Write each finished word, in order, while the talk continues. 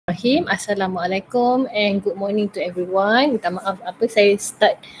Assalamualaikum and good morning to everyone. Minta maaf saya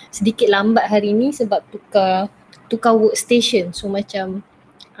start sedikit lambat hari ni sebab tukar workstation. So macam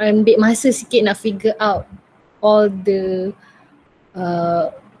ambil masa sikit nak figure out all the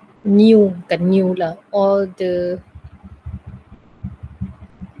all the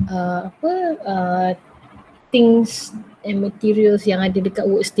things and materials yang ada dekat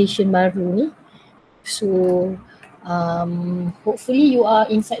workstation baru ni. So hopefully you are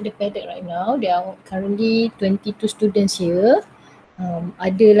inside the paddock right now. There are currently 22 students here.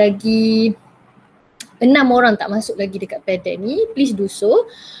 Ada lagi 6 orang tak masuk lagi dekat paddock ni. Please do so.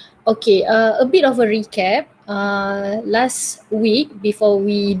 Okay, a bit of a recap. Last week before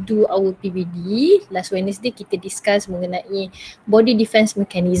we do our PBD, last Wednesday kita discuss mengenai body defense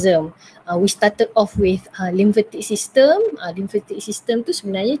mechanism. We started off with lymphatic system. Lymphatic system tu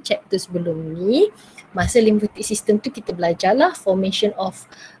sebenarnya chapter sebelum ni. Masa lymphatic system tu kita belajarlah formation of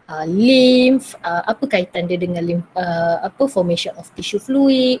lymph, apa kaitan dia dengan formation of tissue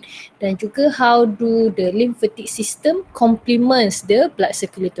fluid, dan juga how do the lymphatic system complements the blood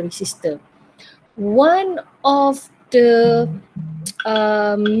circulatory system. One of the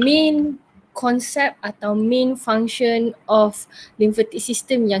main concept atau main function of lymphatic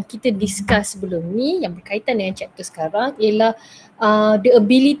system yang kita discuss sebelum ni yang berkaitan dengan chapter sekarang ialah the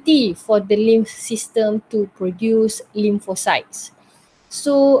ability for the lymph system to produce lymphocytes.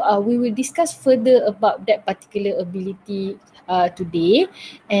 So we will discuss further about that particular ability today,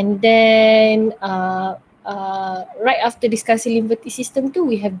 and then right after discussing lymphatic system too,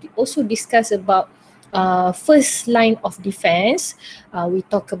 we have also discussed about first line of defense. We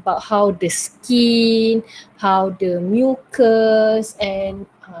talk about how the skin, how the mucus and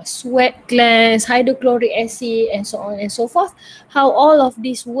sweat glands, hydrochloric acid and so on and so forth, how all of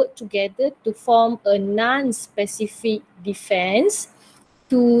these work together to form a non-specific defense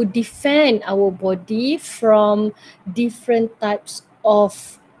to defend our body from different types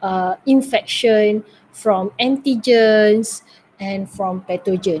of infection, from antigens and from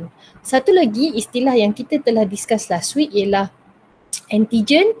pathogen. Satu lagi istilah yang kita telah discuss last week ialah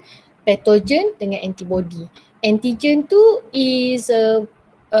antigen, pathogen dengan antibody. Antigen tu is a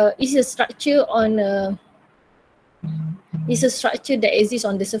structure that exists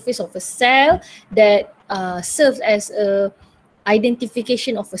on the surface of a cell that serves as a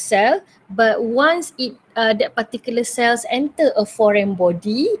identification of a cell, but once that particular cells enter a foreign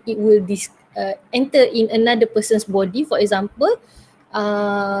body, it will enter in another person's body. For example,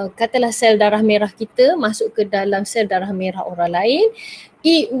 katalah sel darah merah kita masuk ke dalam sel darah merah orang lain,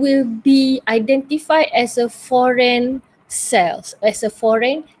 it will be identified as a foreign cells, as a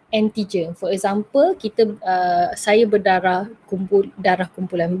foreign antigen. For example, saya berdarah darah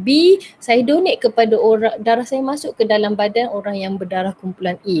kumpulan B, saya donate kepada orang, darah saya masuk ke dalam badan orang yang berdarah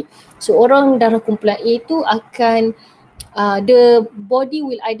kumpulan A. So orang darah kumpulan A itu akan the body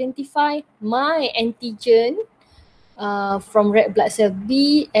will identify my antigen from red blood cell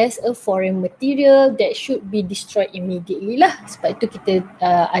B as a foreign material that should be destroyed immediately lah. Sebab itu kita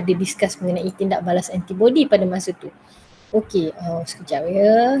ada discuss mengenai tindak balas antibody pada masa tu. Okey, sekejap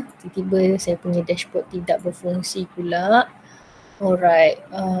ya. Tiba-tiba saya punya dashboard tidak berfungsi pula. Alright,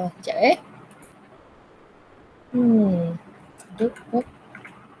 sekejap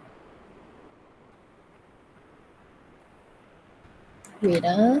Wait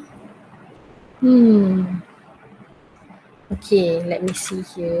Okay, let me see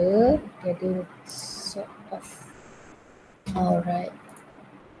here. Dia ada sort of. Alright.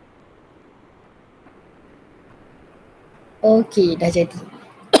 Okay, dah jadi.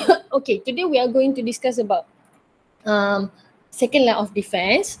 Okay, today we are going to discuss about second line of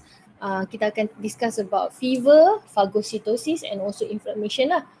defense. Kita akan discuss about fever, phagocytosis and also inflammation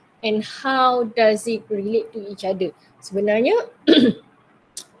lah. And how does it relate to each other? Sebenarnya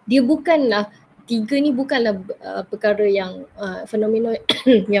dia bukanlah, tiga ni bukanlah perkara yang fenomena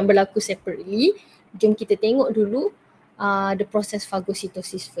yang berlaku separately. Jom kita tengok dulu the process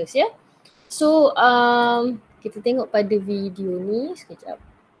phagocytosis first ya. So kita tengok pada video ni sekejap.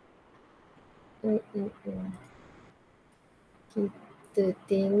 Kita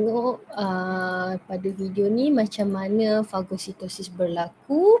tengok pada video ni macam mana phagocytosis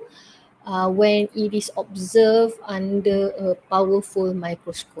berlaku when it is observed under a powerful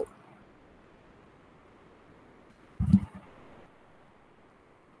microscope.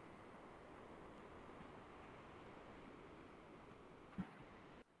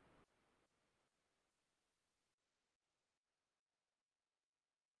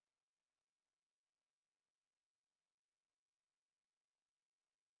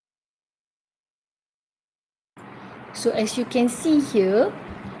 So as you can see here,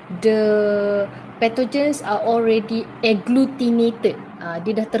 the pathogens are already agglutinated.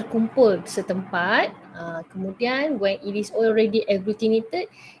 Dia dah terkumpul setempat. Kemudian when it is already agglutinated,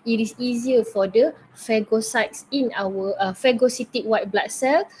 it is easier for the phagocytes in our phagocytic white blood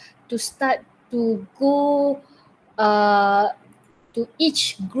cell to start to go to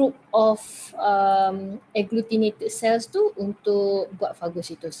each group of agglutinated cells tu untuk buat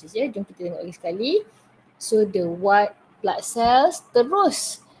phagocytosis ya. Jom kita tengok lagi sekali. So the white blood cells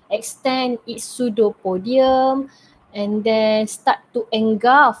terus extend its pseudopodium and then start to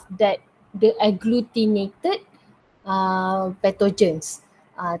engulf that the agglutinated pathogens.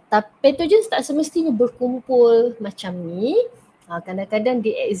 Pathogens tak semestinya berkumpul macam ni. Kadang-kadang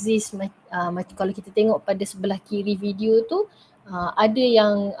dia exist macam kalau kita tengok pada sebelah kiri video tu, ada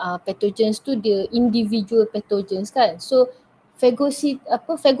yang pathogens tu dia individual pathogens kan. So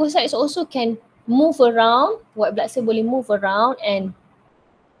phagocytes also can move around, white blood cell boleh move around and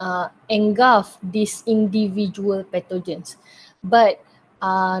engulf these individual pathogens. But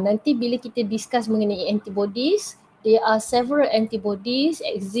nanti bila kita discuss mengenai antibodies, there are several antibodies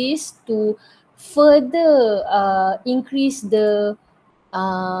exist to further increase the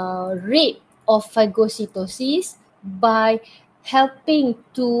rate of phagocytosis by helping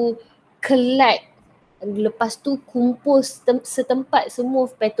to collect, lepas tu kumpul setempat semua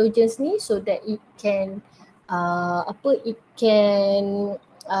pathogens ni so that it can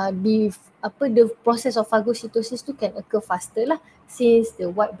the process of phagocytosis tu can occur faster lah, since the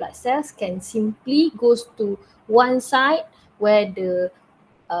white blood cells can simply goes to one side where the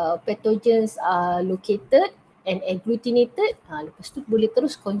pathogens are located and agglutinated, lepas tu boleh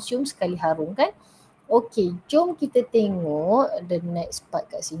terus consume sekali harum kan. Okay, jom kita tengok the next part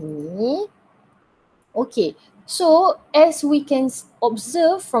kat sini. Okay, so as we can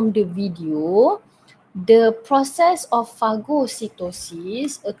observe from the video, the process of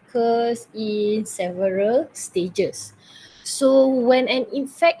phagocytosis occurs in several stages. So when an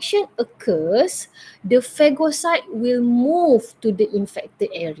infection occurs, the phagocyte will move to the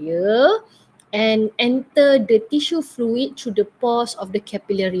infected area and enter the tissue fluid through the pores of the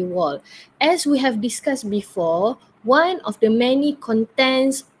capillary wall. As we have discussed before, one of the many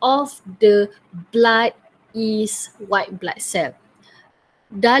contents of the blood is white blood cell.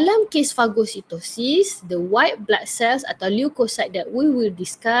 Dalam kes phagocytosis, the white blood cells atau leukocyte that we will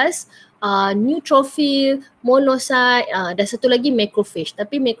discuss neutrophil, monocyte, dan satu lagi macrophage.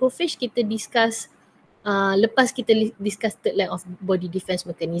 Tapi macrophage kita discuss lepas kita discuss third line of body defense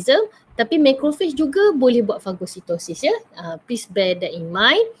mechanism. Tapi macrophage juga boleh buat phagocytosis ya. Please bear that in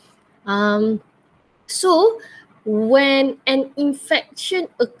mind. So when an infection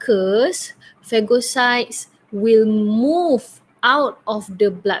occurs, phagocytes will move out of the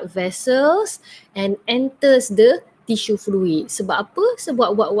blood vessels and enters the tissue fluid. Sebab apa?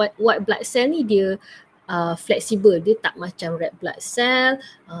 Sebab white blood cell ni dia fleksibel, dia tak macam red blood cell,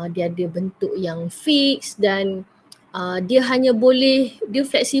 dia ada bentuk yang fix dan dia hanya boleh, dia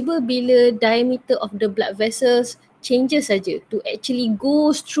fleksibel bila diameter of the blood vessels changes saja. To actually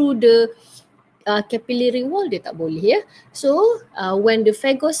goes through the capillary wall dia tak boleh ya. So when the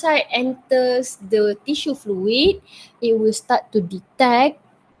phagocyte enters the tissue fluid, it will start to detect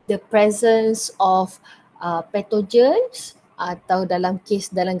the presence of pathogens, atau dalam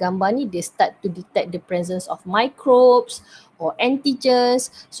kes dalam gambar ni dia start to detect the presence of microbes or antigens.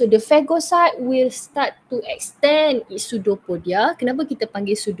 So the phagocyte will start to extend its pseudopodia. Kenapa kita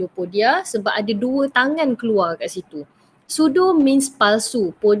panggil pseudopodia? Sebab ada dua tangan keluar kat situ. Pseudo means palsu,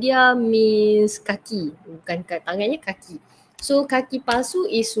 podia means kaki, bukan tangannya kaki. So kaki palsu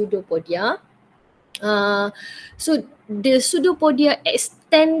is pseudopodia. So the pseudopodia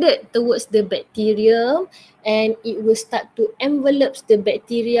extended towards the bacterium and it will start to envelop the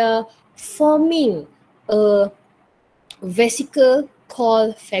bacteria, forming a vesicle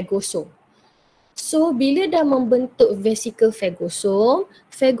called phagosome. So bila dah membentuk vesicle phagosome,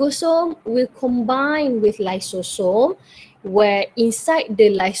 phagosome will combine with lysosome, where inside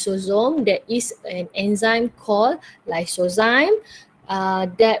the lysosome there is an enzyme called lysozyme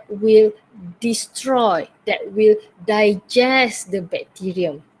that will destroy, that will digest the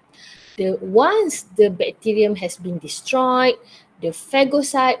bacterium. Once the bacterium has been destroyed, the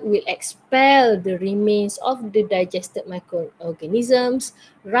phagocyte will expel the remains of the digested microorganisms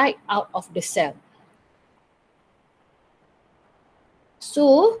right out of the cell.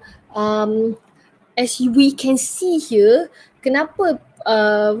 So, as we can see here, kenapa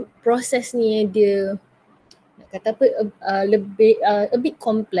proses ni dia nak kata apa lebih a bit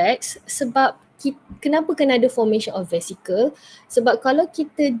complex, sebab kenapa kena ada formation of vesicle? Sebab kalau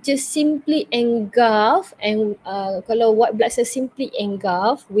kita just simply engulf and kalau white blood cell simply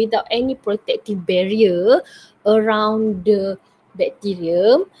engulf without any protective barrier around the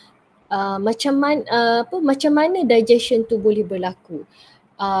bacterium, macam mana digestion tu boleh berlaku?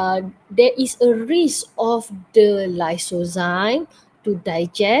 There is a risk of the lysozyme to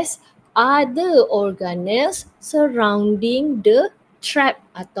digest other organelles surrounding the trap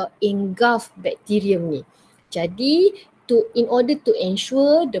atau engulf bacterium ni. Jadi in order to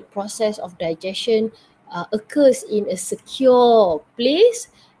ensure the process of digestion occurs in a secure place,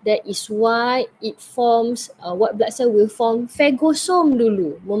 that is why it forms, white blood cell will form phagosome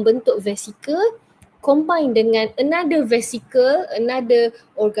dulu, membentuk vesicle combine dengan another vesicle, another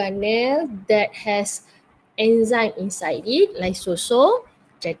organelle that has enzyme inside it, lysosome.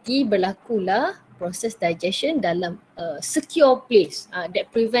 Jadi berlakulah proses digestion dalam secure place that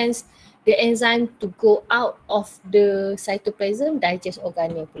prevents the enzyme to go out of the cytoplasm, digest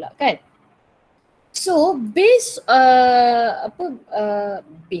organelle pula kan. So base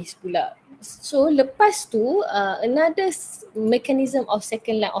base pula. So lepas tu another mechanism of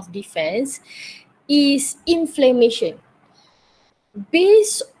second line of defense is inflammation.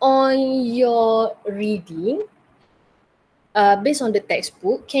 Based on your reading, based on the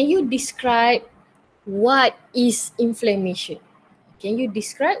textbook, can you describe what is inflammation? Can you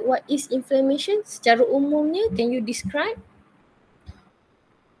describe what is inflammation secara umumnya? Can you describe?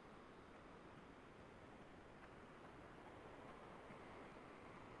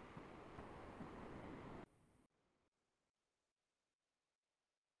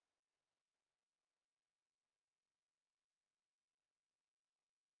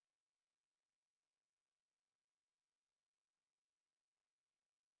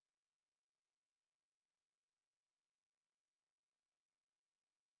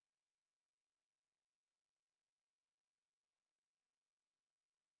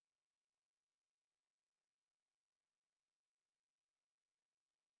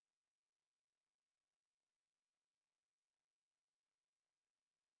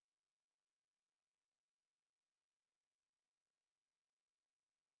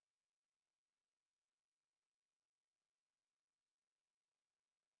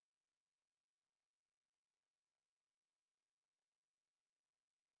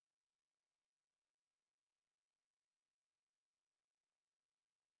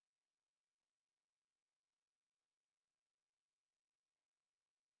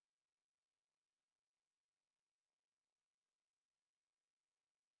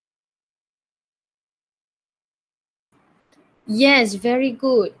 Yes, very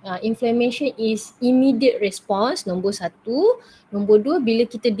good. Inflammation is immediate response, nombor satu. Nombor dua, bila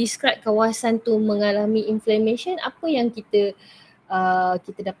kita describe kawasan tu mengalami inflammation, apa yang kita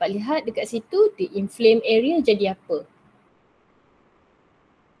dapat lihat dekat situ, the inflamed area jadi apa?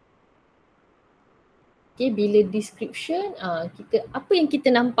 Okay, bila description, apa yang kita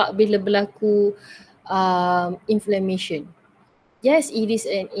nampak bila berlaku inflammation? Yes, it is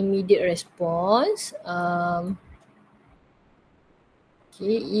an immediate response.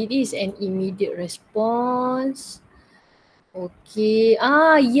 Okay, it is an immediate response. Okay,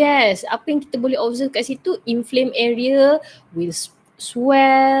 yes, apa yang kita boleh observe kat situ, inflamed area will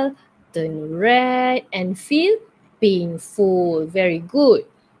swell, turn red and feel painful. Very good.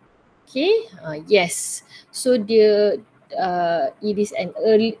 Okay, yes. So it is an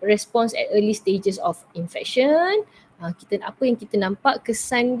early response at early stages of infection. Apa yang kita nampak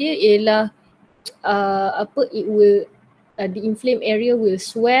kesan dia ialah it will the inflamed area will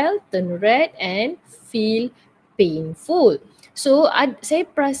swell, turn red and feel painful. So saya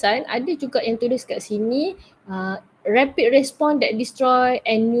perasan ada juga yang tulis kat sini rapid response that destroy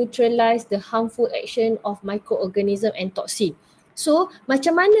and neutralize the harmful action of microorganism and toxin. So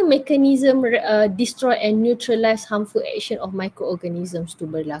macam mana mekanisme destroy and neutralize harmful action of microorganisms tu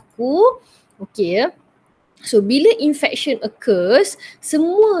berlaku? Okay. So bila infection occurs,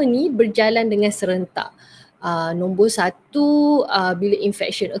 semua ni berjalan dengan serentak. Nombor satu, bila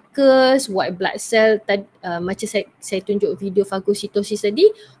infection occurs, white blood cell, macam saya tunjuk video fagositosis tadi,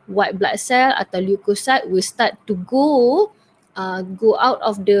 white blood cell atau leukocyte will start to go out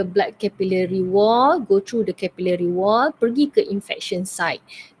of the blood capillary wall, go through the capillary wall, pergi ke infection site.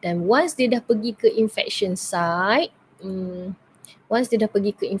 Dan once dia dah pergi ke infection site,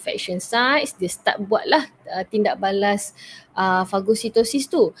 dia start buatlah tindak balas fagositosis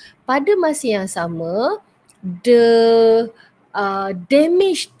tu. Pada masa yang sama, the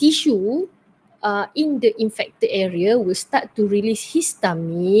damaged tissue in the infected area will start to release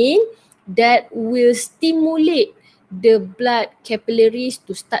histamine that will stimulate the blood capillaries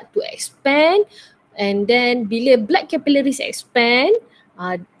to start to expand, and then bila blood capillaries expand,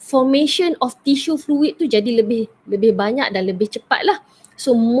 formation of tissue fluid tu jadi lebih banyak dan lebih cepat lah.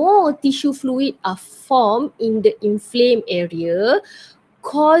 So more tissue fluid are formed in the inflamed area,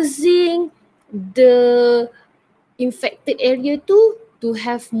 causing the infected area to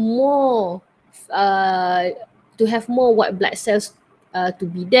have more uh, white blood cells to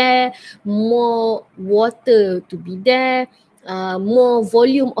be there, more water to be there, more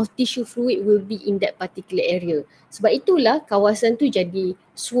volume of tissue fluid will be in that particular area. Sebab itulah kawasan tu jadi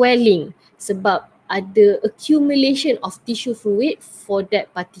swelling, sebab ada accumulation of tissue fluid for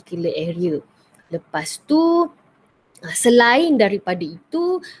that particular area. Lepas tu selain daripada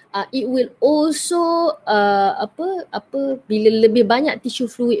itu, it will also bila lebih banyak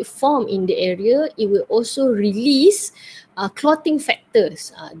tissue fluid form in the area, it will also release clotting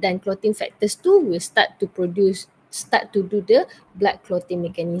factors, dan clotting factors tu will start to do the blood clotting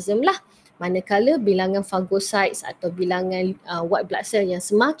mechanism lah. Manakala bilangan phagocytes atau bilangan white blood cell yang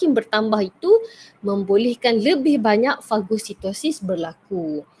semakin bertambah itu membolehkan lebih banyak fagositosis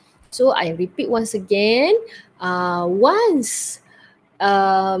berlaku. So I repeat once again, once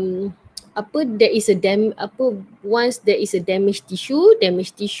once there is a damaged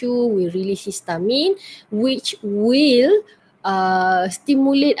tissue will release histamine, which will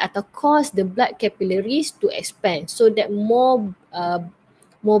stimulate atau cause the blood capillaries to expand, so that more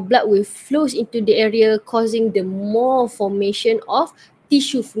blood will flows into the area, causing the more formation of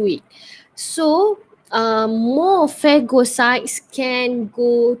tissue fluid. So more phagocytes can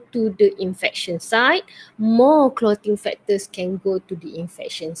go to the infection site, more clotting factors can go to the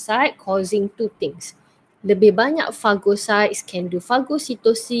infection site, causing two things. Lebih banyak phagocytes can do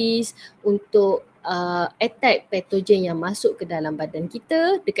phagocytosis untuk attack pathogen yang masuk ke dalam badan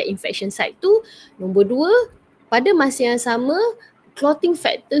kita dekat infection site tu. Nombor dua, pada masa yang sama, clotting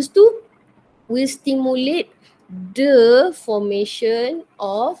factors tu will stimulate the formation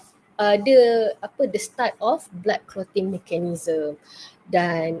of the start of blood clotting mechanism.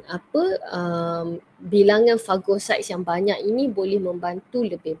 Dan bilangan phagocytes yang banyak ini boleh membantu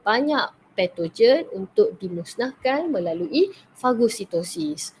lebih banyak patogen untuk dimusnahkan melalui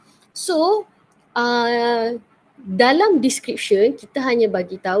fagositosis. So dalam description kita hanya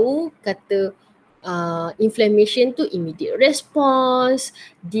bagi tahu kata inflammation tu immediate response,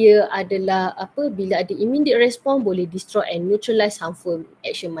 dia adalah bila ada immediate response boleh destroy and neutralize harmful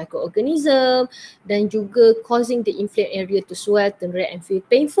action microorganism, dan juga causing the inflamed area to swell, turn red and feel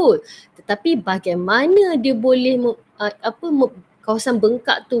painful. Tetapi bagaimana dia boleh kawasan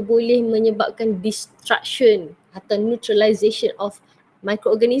bengkak tu boleh menyebabkan destruction atau neutralization of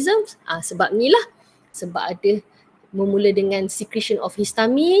microorganisms? Sebab ni lah, sebab ada memula dengan secretion of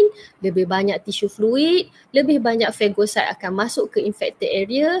histamine, lebih banyak tissue fluid, lebih banyak phagocyte akan masuk ke infected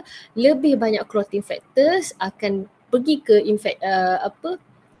area, lebih banyak clotting factors akan pergi ke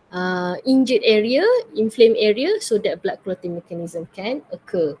injured area, inflamed area, so that blood clotting mechanism can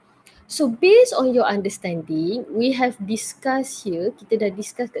occur. So based on your understanding, we have discussed here, kita dah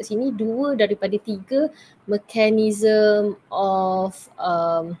discuss kat sini 2 daripada 3 mechanism of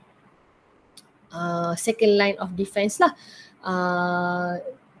second line of defense lah.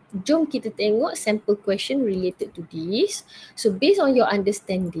 Jom kita tengok sample question related to this. So based on your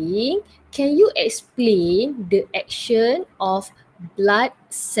understanding, can you explain the action of blood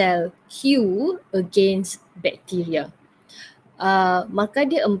cell Q against bacteria? Markah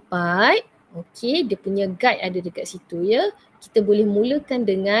dia 4. Okay, dia punya guide ada dekat situ ya. Kita boleh mulakan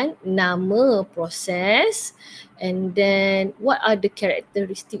dengan nama proses, and then what are the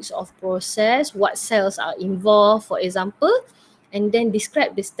characteristics of process, what cells are involved for example, and then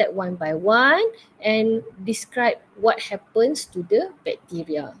describe the step one by one and describe what happens to the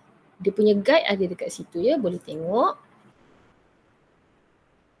bacteria. Dia punya guide ada dekat situ ya, boleh tengok.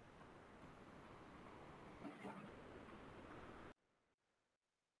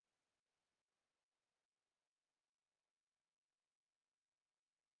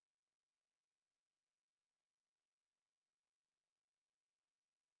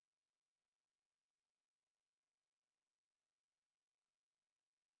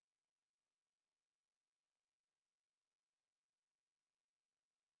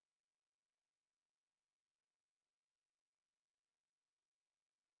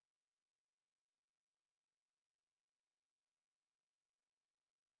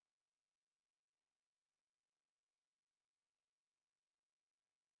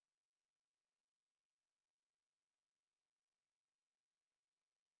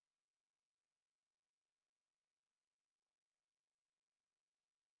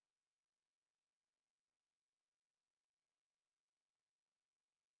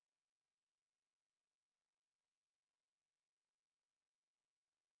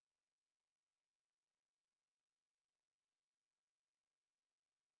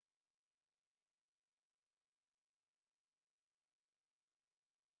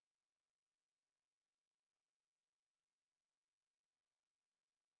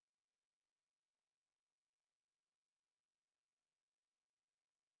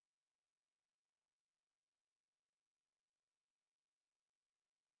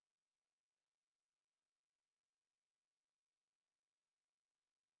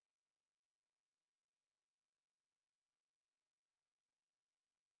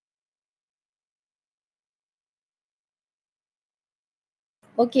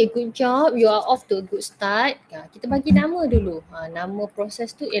 Okay, good job. You are off to a good start. Kita bagi nama dulu. Nama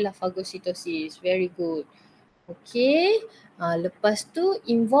proses tu ialah phagocytosis. Very good. Okay. Lepas tu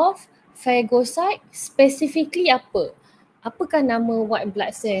involve phagocyte, specifically apa? Apakah nama white blood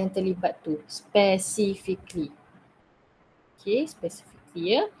cell yang terlibat tu? Specifically. Okay,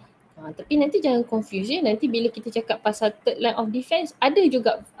 specifically ya. Tapi nanti jangan confuse ya. Nanti bila kita cakap pasal third line of defense, ada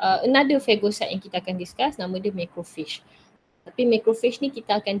juga another phagocyte yang kita akan discuss, nama dia macrophage. Tapi macrophage ni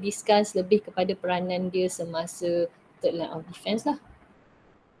kita akan discuss lebih kepada peranan dia semasa third line of defense lah.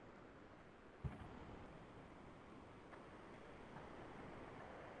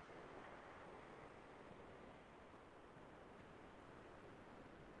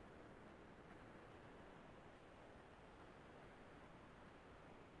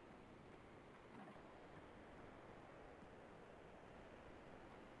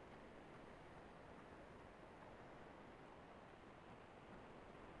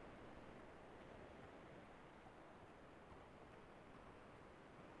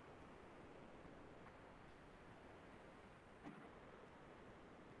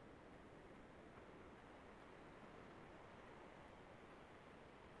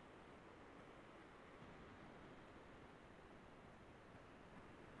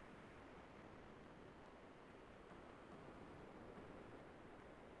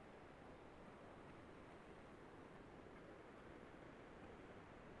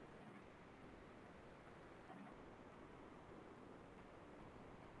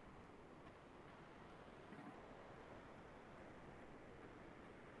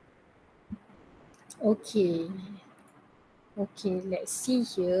 Okay. Okay, let's see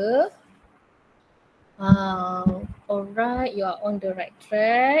here. Alright, you are on the right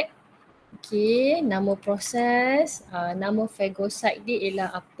track. Okay, nama proses, nama phagocyte dia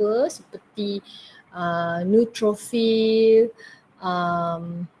ialah apa? Seperti neutrophil,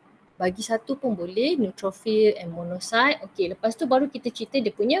 bagi satu pun boleh, neutrophil and monocyte. Okay, lepas tu baru kita cerita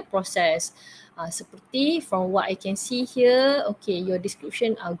dia punya proses. Seperti from what I can see here, okay, your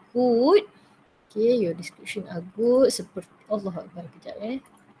description are good. Okay, your description are good. Seperti, Allah Akbar, kejap saya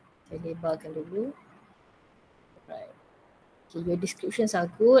lebarkan dulu. Right. Okay, your descriptions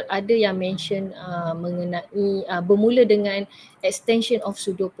are good. Ada yang mention mengenai bermula dengan extension of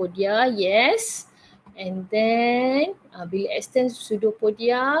pseudopodia, yes. And then bila extend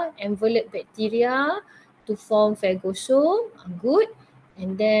pseudopodia, envelop bacteria to form phagosome, good.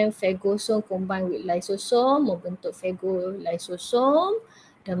 And then phagosome combine with lysosome, membentuk phagolysosome.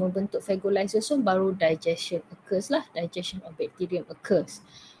 Dan membentuk phagolysosome baru digestion occurs lah, digestion of bacterium occurs.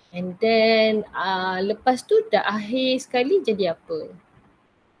 And then lepas tu dah akhir sekali jadi apa?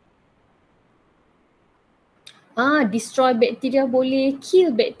 Destroy bacteria boleh, kill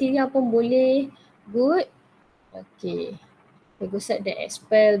bacteria pun boleh. Good. Okay. Phagocyte that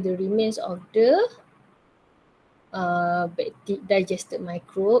expel the remains of the digested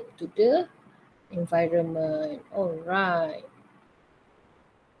microbe to the environment. Alright.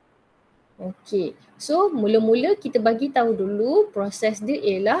 Okay, so mula-mula kita bagi tahu dulu proses dia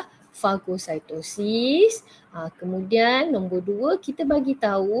ialah phagocytosis. Kemudian nombor dua kita bagi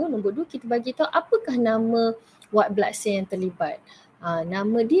tahu apakah nama white blood cell yang terlibat.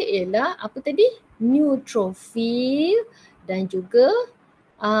 Nama dia ialah apa tadi? Neutrophil dan juga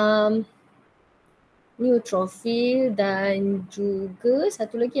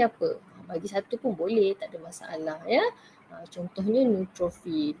satu lagi apa? Bagi satu pun boleh, tak ada masalah ya. Contohnya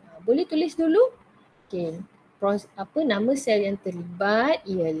neutrophil. Boleh tulis dulu? Okay. Nama sel yang terlibat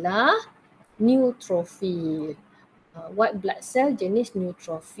ialah neutrophil. White blood cell jenis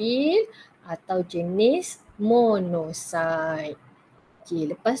neutrophil atau jenis monocyte. Okay,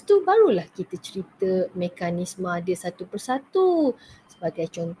 lepas tu barulah kita cerita mekanisme dia satu persatu. Sebagai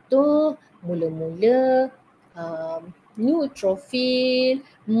contoh, mula-mula neutrophil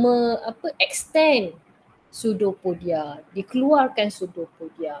extend pseudopodia, dikeluarkan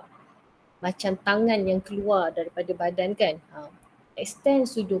pseudopodia. Macam tangan yang keluar daripada badan kan. Extend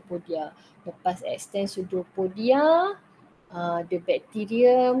pseudopodia. Lepas extend pseudopodia, the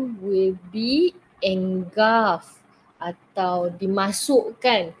bacterium will be engulfed atau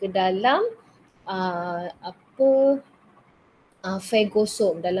dimasukkan ke dalam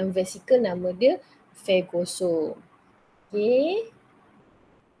phagosome. Dalam vesikel nama dia phagosome. Okay.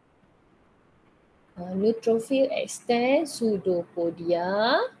 Neutrophil extend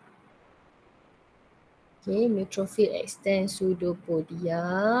pseudopodia. Okay, neutrophil extend pseudopodia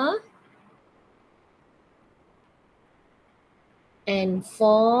and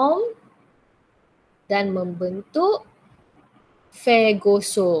form dan membentuk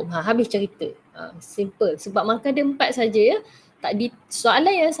phagosome. Habis cerita. Simple. Sebab markah dia 4 saja ya.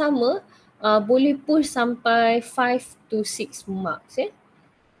 soalan yang sama boleh push sampai 5 to 6 marks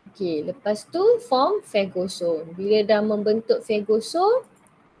Okay, lepas tu form phagosome. Bila dah membentuk phagosome,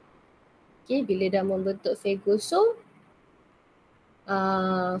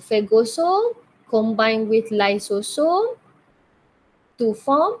 phagosome combine with lysosome to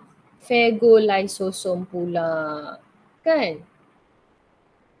form phagolysosome pula. Kan?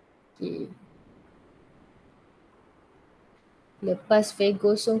 Okay. Lepas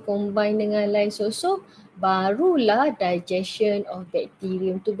phagosome combine dengan lysosome, barulah digestion of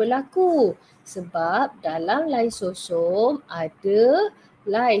bacterium tu berlaku. Sebab dalam lysosome ada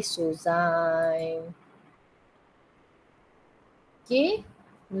lysozyme. Okay.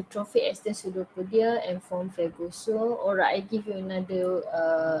 Neutrophil extend pseudopodia and form phagosome. Alright, I give you another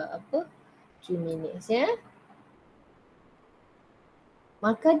 3 minutes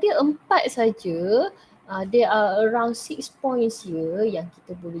Maka dia 4 saja. There are around 6 points here yang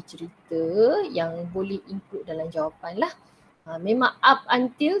kita boleh cerita, yang boleh include dalam jawapan lah. Memang up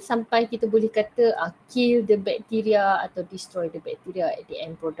until sampai kita boleh kata kill the bacteria atau destroy the bacteria at the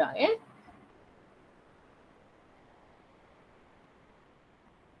end product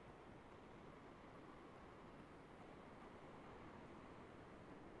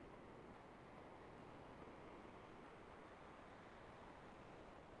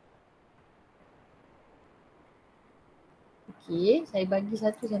Okay, saya bagi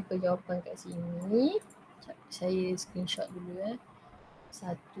satu sampel jawapan kat sini. Saya screenshot dulu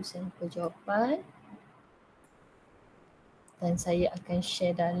satu sampel jawapan. Dan saya akan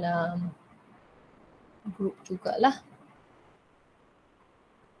share dalam group jugalah.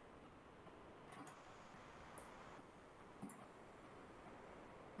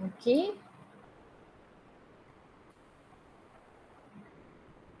 Okay.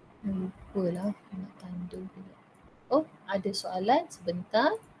 Lupa lah nak tanda pula. Oh, ada soalan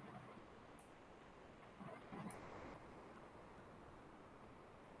sebentar.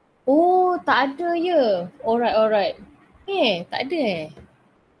 Oh, tak ada ya. Alright. Tak ada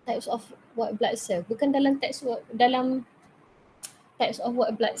types of white blood cell. Bukan dalam types of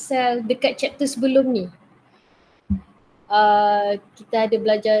white blood cell dekat chapter sebelum ni. Kita ada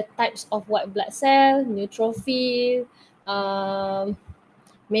belajar types of white blood cell, neutrophil,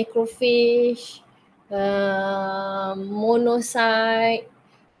 macrophage, monocyte.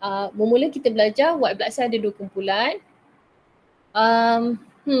 Mula kita belajar white blood cell ada 2 kumpulan.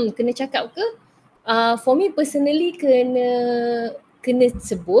 Kena cakap ke? For me personally kena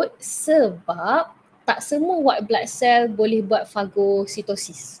sebut sebab tak semua white blood cell boleh buat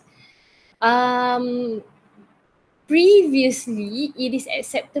phagocytosis. Previously, it is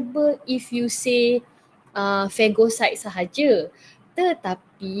acceptable if you say phagocyte sahaja.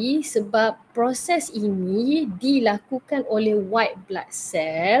 Tetapi sebab proses ini dilakukan oleh white blood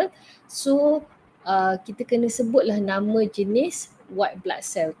cell, so kita kena sebutlah nama jenis white blood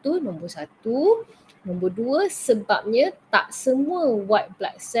cell tu nombor 1. Nombor 2, sebabnya tak semua white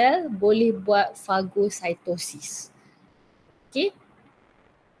blood cell boleh buat phagocytosis. Okay.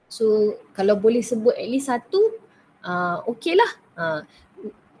 So kalau boleh sebut at least satu, okey lah.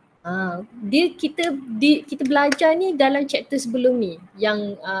 Kita belajar ni dalam chapter sebelum ni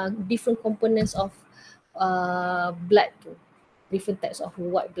yang different components of blood tu, different types of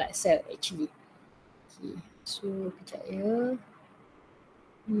white blood cell actually. Okay. So kejap ya.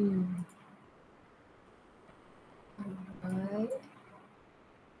 Alright.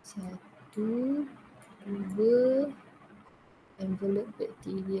 1, 2, envelope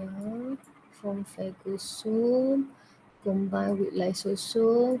bacteria from phagosome, combine with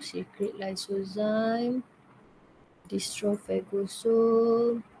lysosome, secrete lysozyme, destroy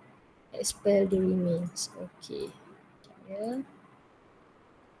phagosome, expel the remains. Okay. Ya.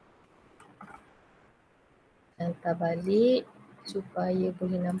 Hantar balik supaya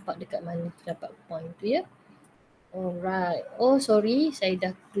boleh nampak dekat mana terdapat point tu ya. Alright. Oh sorry, saya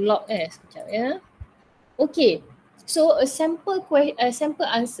dah lock sekejap ya. Okay. So a sample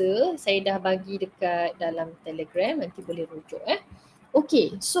answer saya dah bagi dekat dalam Telegram, nanti boleh rujuk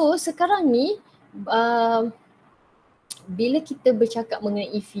Okay, so sekarang ni bila kita bercakap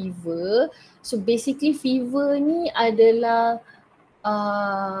mengenai fever, so basically fever ni adalah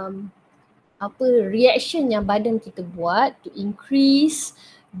reaction yang badan kita buat to increase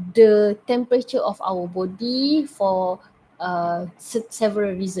the temperature of our body for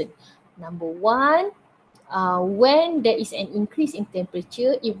several reasons. Number 1, when there is an increase in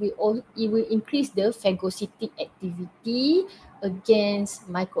temperature, it will increase the phagocytic activity against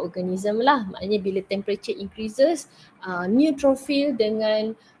microorganism lah. Maknanya bila temperature increases, neutrophil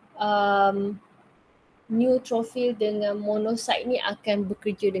dengan neutrophil dengan monocyte ni akan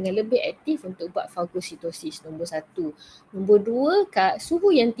bekerja dengan lebih aktif untuk buat fagositosis, nombor satu. Nombor dua,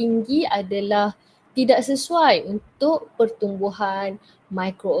 suhu yang tinggi adalah tidak sesuai untuk pertumbuhan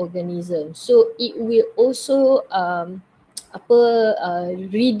microorganism. So it will also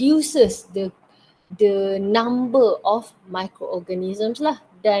reduces the number of microorganisms lah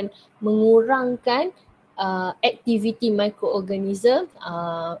dan mengurangkan aktiviti microorganism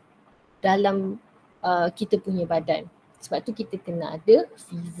dalam kita punya badan. Sebab tu kita kena ada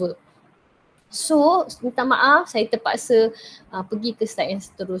fever. So, minta maaf saya terpaksa pergi ke slide yang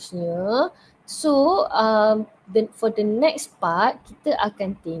seterusnya. So, for the next part, kita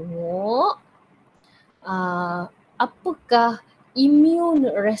akan tengok apakah immune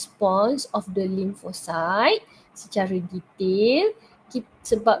response of the lymphocyte secara detail.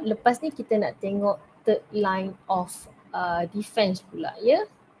 Sebab lepas ni kita nak tengok third line of defense pula ya.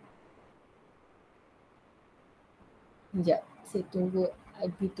 Sekejap, saya tunggu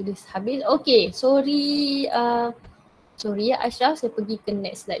Abi tulis habis. Okay, sorry ya Ashraf, saya pergi ke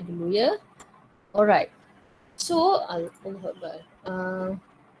next slide dulu ya. Alright, so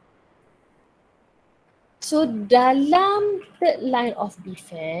so dalam third line of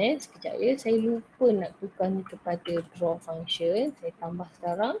defense, sekejap ya, saya lupa nak tukar ni kepada draw function, saya tambah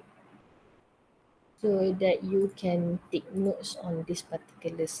sekarang so that you can take notes on this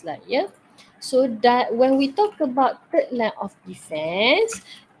particular slide ya. So that when we talk about third line of defense,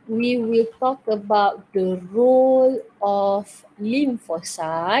 we will talk about the role of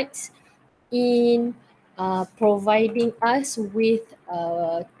lymphocytes in providing us with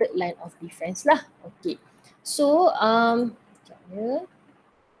third line of defense lah. Okay. So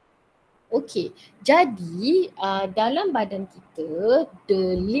okay. Jadi dalam badan kita,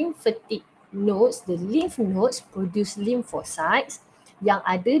 the lymphatic nodes, the lymph nodes produce lymphocytes yang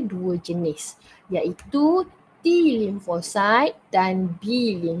ada dua jenis, iaitu T lymphocyte dan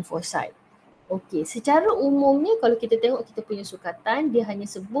B lymphocyte. Okey, secara umumnya kalau kita tengok kita punya sukatan, dia hanya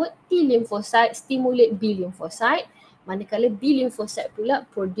sebut T lymphocyte stimulate B lymphocyte, manakala B lymphocyte pula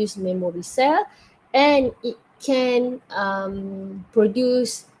produce memory cell and it can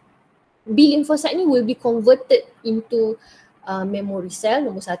produce, B lymphocyte ni will be converted into memory cell,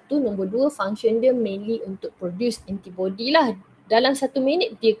 nombor satu. Nombor dua, function dia mainly untuk produce antibody lah. Dalam 1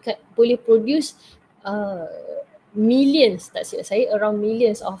 minit dia boleh produce millions, tak silap saya, around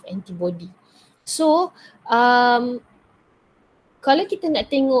millions of antibody. So kalau kita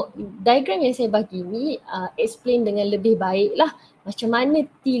nak tengok diagram yang saya bagi ni, explain dengan lebih baik lah macam mana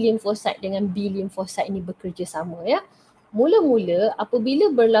T lymphocyte dengan B lymphocyte ni bekerja sama ya. Mula-mula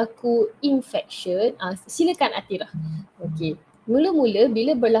apabila berlaku infection, silakan Atira. Okey. Mula-mula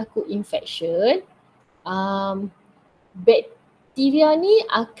bila berlaku infection, bakteria ni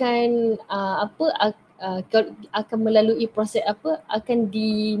akan akan melalui proses akan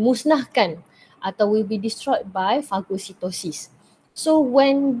dimusnahkan atau will be destroyed by phagocytosis. So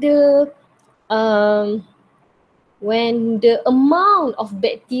when the amount of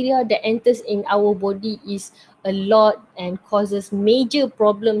bacteria that enters in our body is a lot and causes major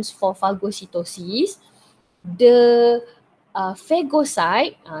problems for phagocytosis, the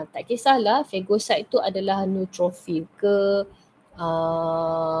phagocyte, tak kisahlah phagocyte tu adalah neutrophil ke,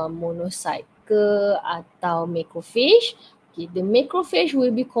 monocyte ke atau macrophage. Okay, the macrophage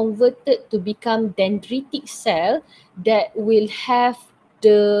will be converted to become dendritic cell that will have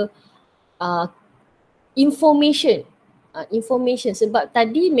the information sebab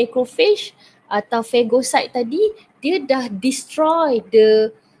tadi macrophage atau phagocyte tadi dia dah destroy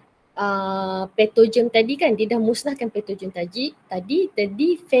the patogen tadi kan, dia dah musnahkan patogen tadi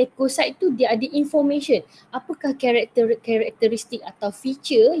phagocyte tu dia ada information apakah karakteristik atau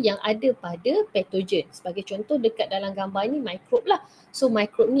feature yang ada pada patogen. Sebagai contoh dekat dalam gambar ni microbe lah. So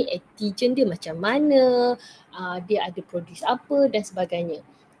microbe ni antigen dia macam mana, dia ada produce apa dan sebagainya.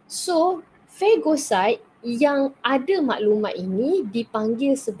 So phagocyte yang ada maklumat ini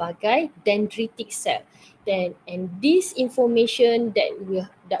dipanggil sebagai dendritic cell. And this information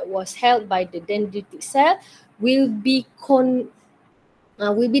that was held by the dendritic cell will be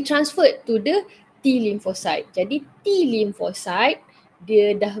transferred to the T lymphocyte. Jadi T lymphocyte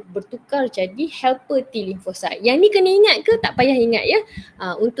dia dah bertukar jadi helper T lymphocyte. Yang ni kena ingat ke? Tak payah ingat ya.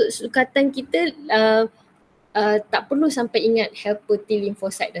 Untuk sukatan kita tak perlu sampai ingat helper T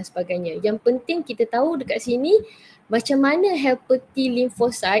lymphocyte dan sebagainya. Yang penting kita tahu dekat sini macam mana helper T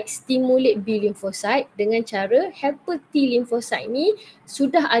lymphocyte stimulate B lymphocyte dengan cara helper T lymphocyte ni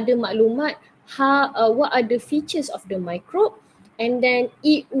sudah ada maklumat what are the features of the microbe and then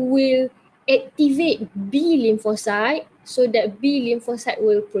it will activate B lymphocyte so that B lymphocyte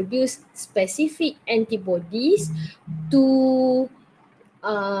will produce specific antibodies to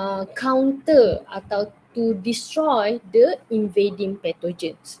counter atau to destroy the invading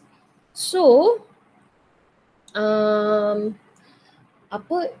pathogens. So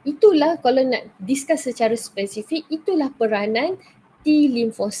itulah kalau nak discuss secara spesifik, itulah peranan T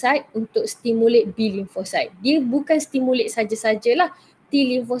lymphocyte untuk stimulate B lymphocyte. Dia bukan stimulate saja-sajalah. T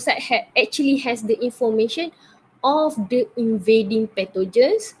lymphocyte actually has the information of the invading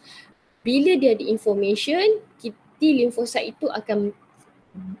pathogens. Bila dia ada information, T lymphocyte itu akan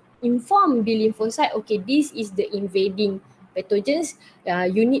inform B lymphocyte, okay, this is the invading pathogens.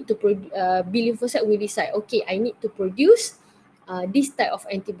 You need to B lymphocyte will decide, okay, I need to produce this type of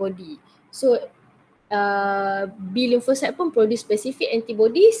antibody. So B lymphocyte pun produce specific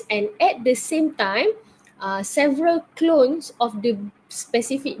antibodies, and at the same time several clones of the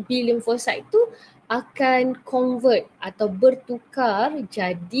specific B lymphocyte tu akan convert atau bertukar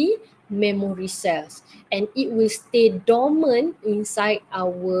jadi memory cells, and it will stay dormant inside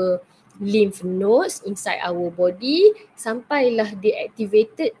our lymph nodes, inside our body, sampailah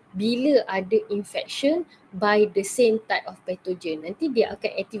deactivated bila ada infection by the same type of pathogen. Nanti dia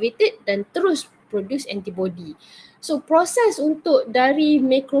akan activated dan terus produce antibody. So proses untuk dari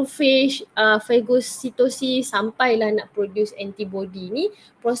macrophage, phagocytosis sampailah nak produce antibody ni,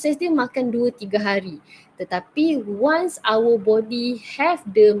 proses dia makan 2-3 hari. Tetapi once our body have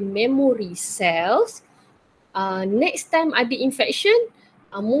the memory cells, next time ada infection,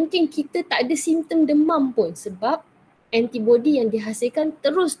 mungkin kita tak ada simptom demam pun sebab antibody yang dihasilkan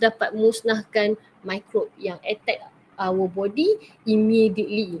terus dapat musnahkan microbe yang attack our body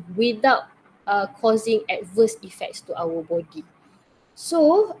immediately without causing adverse effects to our body.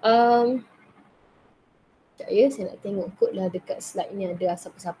 So, sekejap ya, saya nak tengok kot lah dekat slide ni ada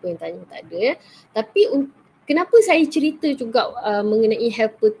siapa-siapa yang tanya, tak ada ya. Tapi kenapa saya cerita juga mengenai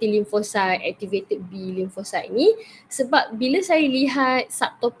helper T lymphocyte, activated B lymphocyte ni, sebab bila saya lihat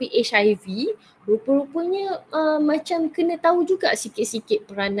subtopik HIV, rupa-rupanya macam kena tahu juga sikit-sikit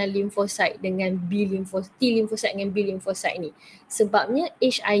peranan lymphocyte dengan T lymphocyte dengan B lymphocyte ni. Sebabnya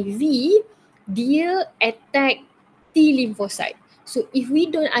HIV dia attack T lymphocyte. So if we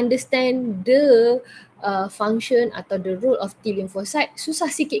don't understand the function atau the role of T lymphocyte, susah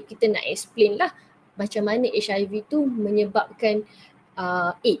sikit kita nak explain lah macam mana HIV tu menyebabkan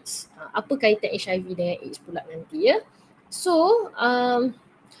AIDS. Apa kaitan HIV dengan AIDS pula nanti ya. So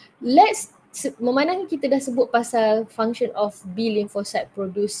memandangkan kita dah sebut pasal function of B lymphocyte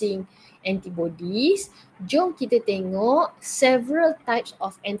producing antibodies, jom kita tengok several types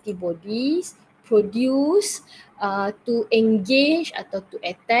of antibodies produce to engage atau to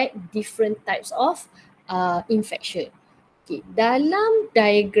attack different types of infection. Okay, dalam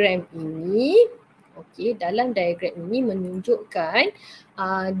diagram ini menunjukkan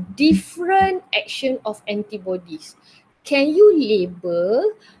different action of antibodies. Can you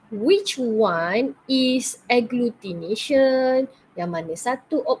label which one is agglutination, yang mana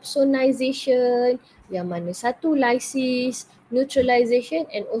satu opsonization, yang mana satu lysis, neutralization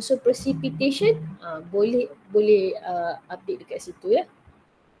and also precipitation? Boleh update dekat situ ya.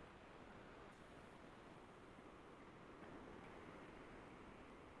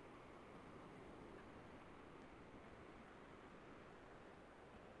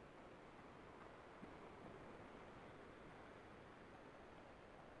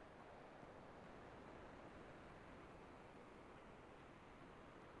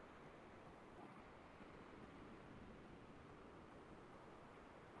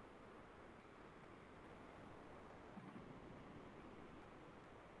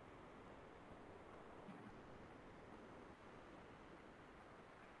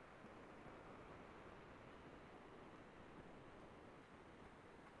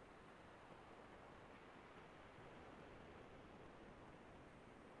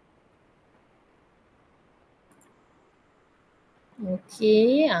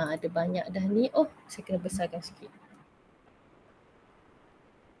 Okey, ada banyak dah ni. Oh, saya kena besarkan sikit.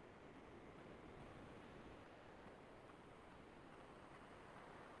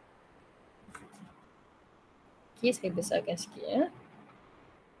 Okey, saya besarkan sikit ya.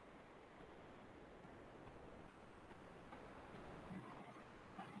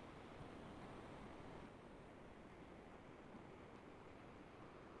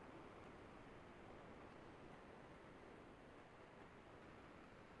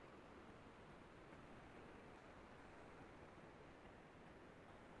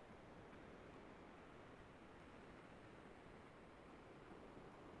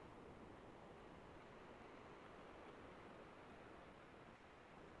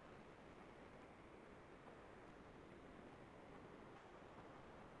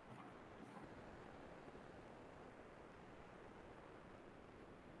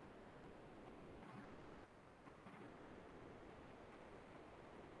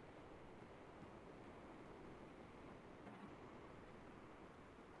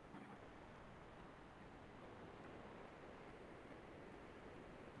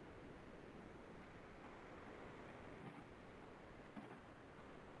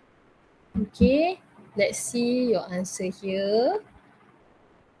 Okay, let's see your answer here.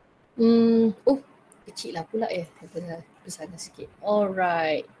 Oh, kecil lah pula ya. Besar sikit.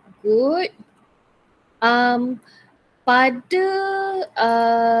 Alright, good. Pada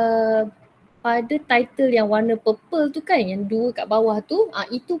pada title yang warna purple tu kan, yang dua kat bawah tu,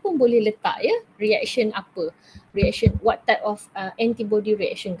 itu pun boleh letak ya, reaction apa. Reaction, what type of antibody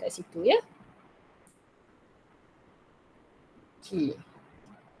reaction kat situ ya. Okay.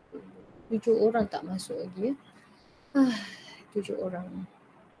 7 orang tak masuk lagi ya. 7 orang.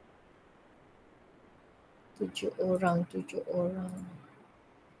 7 orang.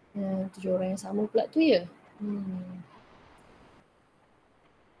 7 orang yang sama pula tu ya.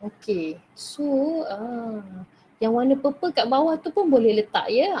 Okay, so yang warna purple kat bawah tu pun boleh letak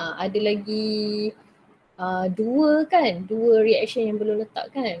ya. Ada lagi 2 kan, 2 reaction yang belum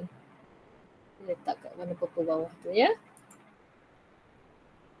letak kan. Letak kat warna purple bawah tu ya.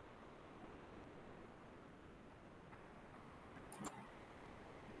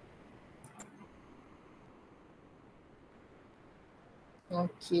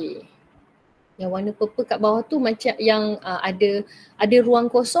 Okay. Yang warna purple kat bawah tu macam yang ada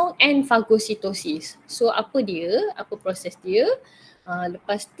ruang kosong and fagositosis. So apa dia? Apa proses dia?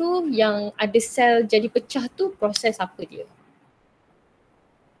 Lepas tu yang ada sel jadi pecah tu proses apa dia?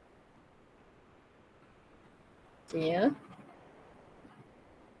 Okay ya.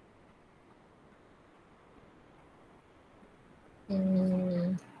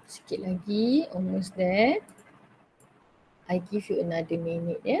 Sikit lagi, almost there. I give you another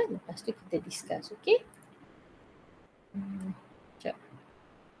minute ya. Lepas tu kita discuss, okay? Sekejap.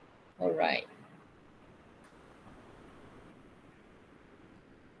 Alright.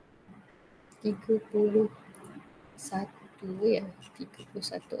 31 ya.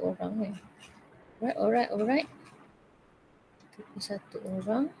 31 orang ya. Alright. 31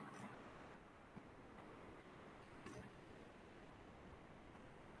 orang.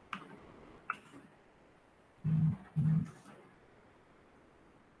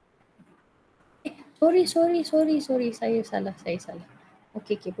 Sorry. Saya salah.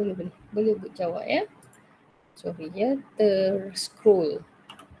 Okay, boleh jawab ya. Sorry ya, terscroll.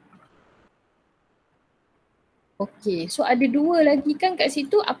 Okay, so ada 2 lagi kan kat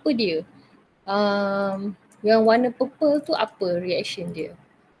situ, apa dia? Yang warna purple tu apa reaction dia?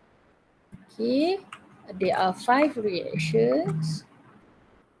 Okay, there are 5 reactions.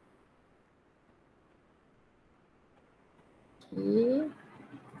 Okay.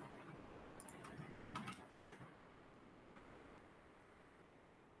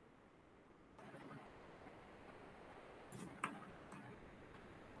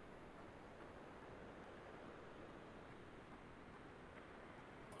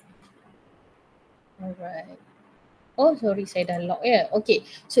 Alright. Oh sorry, saya dah lock ya. Okay,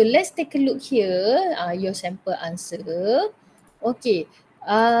 so let's take a look here, your sample answer. Okay,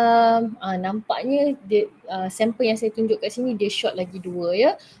 nampaknya sampel yang saya tunjuk kat sini dia short lagi 2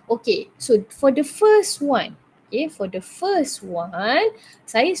 ya. Okay, so for the first one,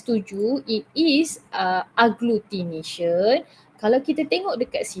 saya setuju it is agglutination. Kalau kita tengok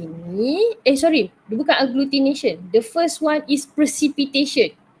dekat sini, bukan agglutination. The first one is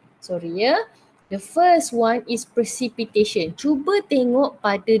precipitation. Sorry ya. The first one is precipitation. Cuba tengok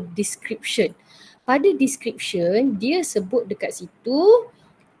pada description. Pada description, dia sebut dekat situ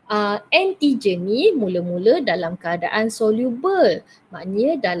antigen ni mula-mula dalam keadaan soluble.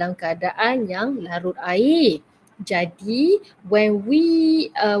 Maknanya dalam keadaan yang larut air. Jadi when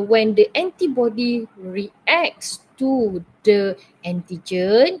the antibody reacts to the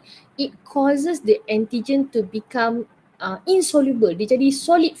antigen, it causes the antigen to become insoluble. Dia jadi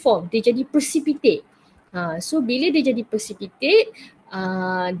solid form, dia jadi precipitate. So bila dia jadi precipitate,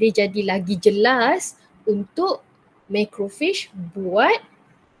 dia jadi lagi jelas untuk macrophage buat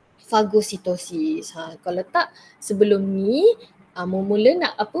fagositosis. Kalau tak sebelum ni mula-mula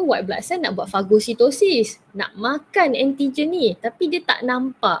nak white blood cell nak buat fagositosis, nak makan antigen ni tapi dia tak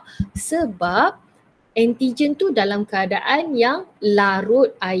nampak sebab antigen tu dalam keadaan yang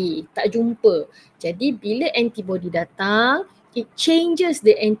larut air, tak jumpa. Jadi bila antibody datang, it changes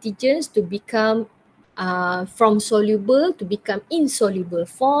the antigens to become from soluble to become insoluble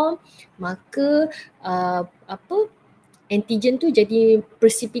form, maka antigen tu jadi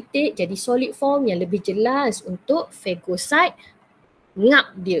precipitate, jadi solid form yang lebih jelas untuk phagocyte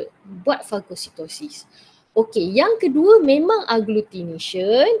ngap dia, buat fagositosis. Okey, yang kedua memang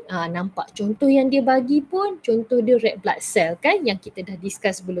agglutination. Nampak contoh yang dia bagi pun, contoh dia red blood cell kan yang kita dah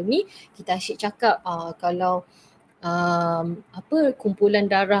discuss sebelum ni. Kita asyik cakap kalau kumpulan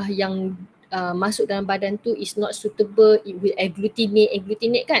darah yang masuk dalam badan tu is not suitable, it will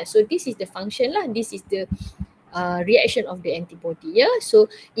agglutinate kan. So this is the function lah, this is the reaction of the antibody, ya.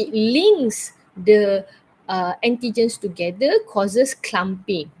 So it links the antigens together, causes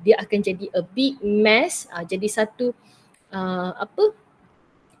clumping. Dia akan jadi a big mass, jadi satu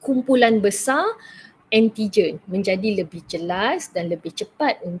kumpulan besar antigen, menjadi lebih jelas dan lebih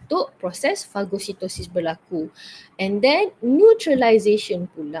cepat untuk proses fagositosis berlaku. And then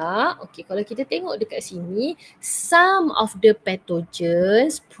neutralization pula, okay, kalau kita tengok dekat sini, some of the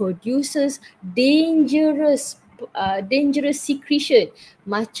pathogens produces dangerous secretion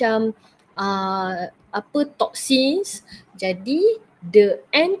macam toxins. Jadi the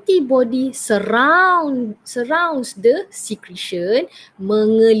antibody surrounds the secretion,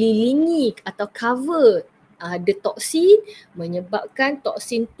 mengelilingi atau cover the toxin, menyebabkan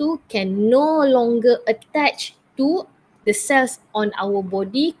toxin tu can no longer attach to the cells on our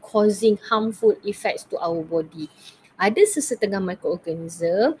body, causing harmful effects to our body. Ada sesetengah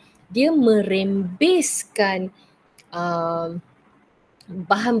mikroorganism, dia merembeskan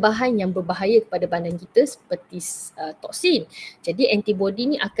bahan-bahan yang berbahaya kepada badan kita seperti toksin. Jadi antibody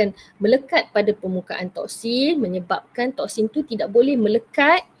ni akan melekat pada permukaan toksin, menyebabkan toksin tu tidak boleh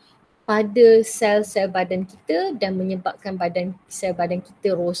melekat pada sel-sel badan kita dan menyebabkan sel badan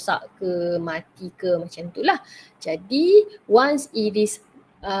kita rosak ke, mati ke, macam itulah. Jadi once it is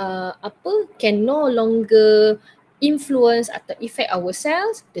can no longer influence atau affect our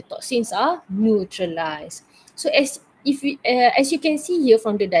cells, the toxins are neutralized. So as you can see here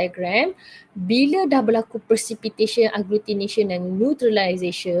from the diagram, bila dah berlaku precipitation, agglutination dan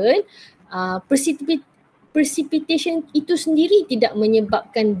neutralization, precipitation itu sendiri tidak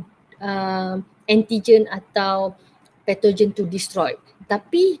menyebabkan antigen atau pathogen to destroy.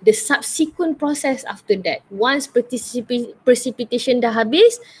 Tapi the subsequent process after that, once precipitation dah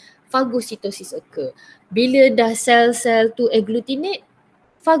habis, fagositosis occur. Bila dah sel-sel tu agglutinate,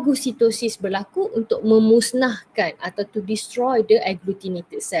 fagositosis berlaku untuk memusnahkan atau to destroy the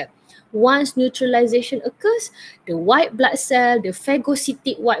agglutinated cell. Once neutralization occurs, the white blood cell, the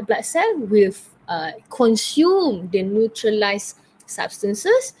phagocytic white blood cell will consume the neutralized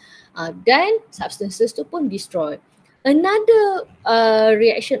substances dan substances tu pun destroy. Another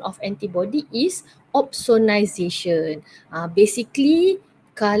reaction of antibody is opsonization. Basically,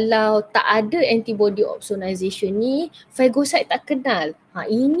 kalau tak ada antibody opsonization ni, phagocyte tak kenal.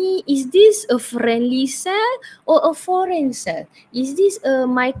 Is this a friendly cell or a foreign cell? Is this a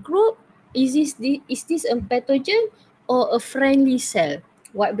microbe? Is this a pathogen or a friendly cell?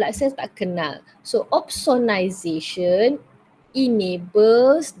 White blood cells tak kenal. So opsonization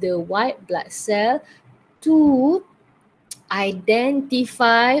enables the white blood cell to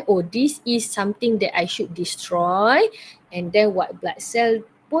identify, this is something that I should destroy, and then white blood cell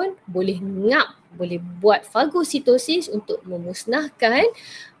pun boleh ngap, boleh buat fagositosis untuk memusnahkan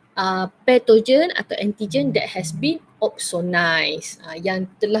pathogen atau antigen that has been opsonized. Yang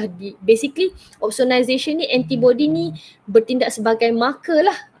telah basically opsonization ni, antibody ni bertindak sebagai marker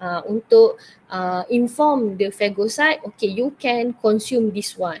lah untuk inform the phagocyte, okay, you can consume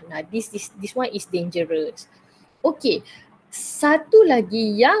this one. This one is dangerous. Okay. Satu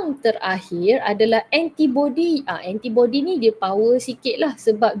lagi yang terakhir adalah antibody. Antibody ni dia power sikit lah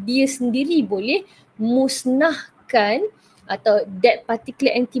sebab dia sendiri boleh musnahkan, atau that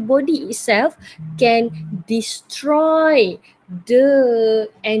particular antibody itself can destroy the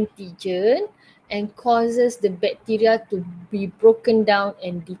antigen and causes the bacteria to be broken down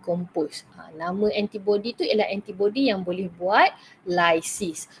and decompose. Nama antibody tu ialah antibody yang boleh buat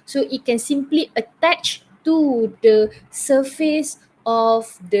lysis. So it can simply attach to the surface of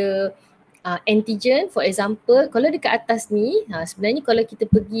the antigen. For example, kalau dekat atas ni, sebenarnya kalau kita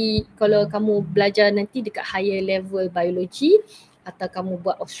pergi, kalau kamu belajar nanti dekat higher level biology atau kamu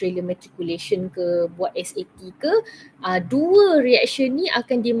buat Australian matriculation ke, buat SAT ke, dua reaction ni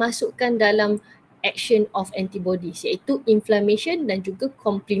akan dimasukkan dalam action of antibodies, iaitu inflammation dan juga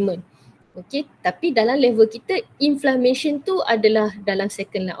complement. Okay, tapi dalam level kita, inflammation tu adalah dalam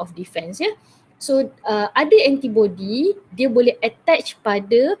second line of defense, ya. So ada antibody, dia boleh attach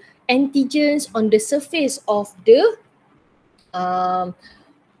pada antigens on the surface of the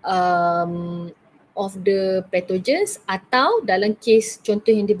pathogens, atau dalam kes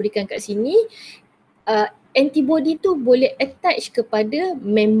contoh yang diberikan kat sini, antibody tu boleh attach kepada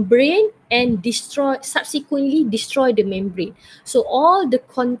membrane and subsequently destroy the membrane. So all the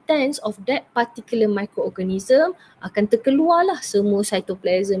contents of that particular microorganism akan terkeluar lah, semua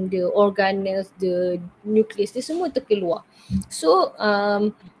cytoplasm dia, organelles dia, nucleus dia, semua terkeluar. So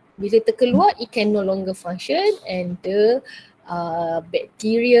bila terkeluar, it can no longer function and the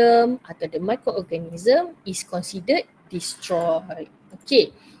bacterium atau the microorganism is considered destroyed.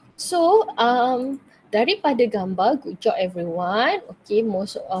 Okay, so daripada gambar, good job everyone. Okay,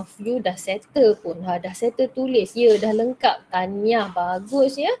 most of you dah settle pun, dah settle tulis, ya dah lengkap, tahniah,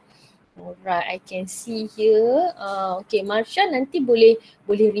 bagus ya. Alright, I can see here. Okay, Marsha nanti boleh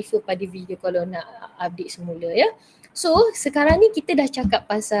refer pada video kalau nak update semula ya. So sekarang ni kita dah cakap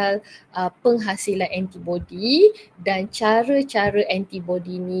pasal penghasilan antibody dan cara-cara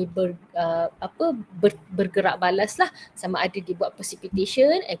antibody ni bergerak balas lah, sama ada dibuat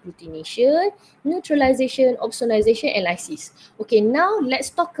precipitation, agglutination, neutralization, opsonization and lysis. Okay, now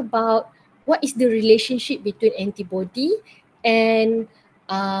let's talk about what is the relationship between antibody and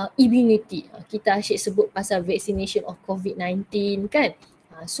immunity. Kita asyik sebut pasal vaccination of COVID-19 kan.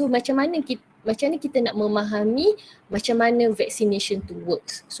 So macam mana kita nak memahami macam mana vaccination tu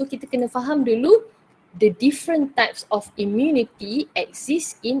works. So kita kena faham dulu the different types of immunity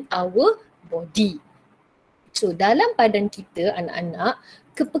exist in our body. So dalam badan kita anak-anak,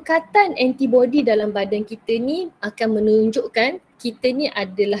 kepekatan antibody dalam badan kita ni akan menunjukkan kita ni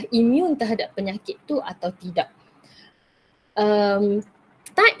adalah imun terhadap penyakit tu atau tidak.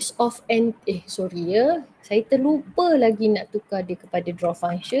 Types of saya terlupa lagi nak tukar dia kepada draw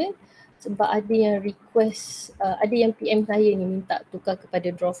function sebab ada yang request, ada yang PM saya ni minta tukar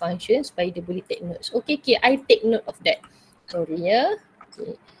kepada draw function supaya dia boleh take notes. Okay, I take note of that. Sorry ya.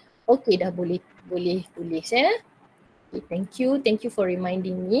 Okay, dah boleh tulis ya. Okay, thank you for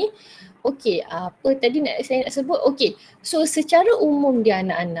reminding me. Okay, apa tadi saya nak sebut? Okay, so secara umum dia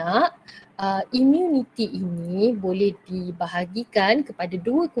anak-anak, immunity ini boleh dibahagikan kepada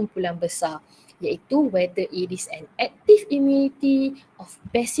dua kumpulan besar, iaitu whether it is an active immunity or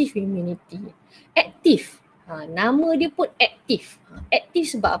passive immunity. Aktif, nama dia pun aktif.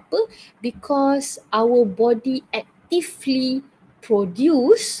 Aktif sebab apa? Because our body actively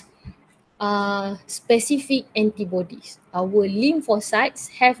produce specific antibodies. Our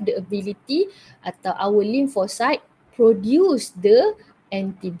lymphocytes have the ability atau our lymphocyte produce the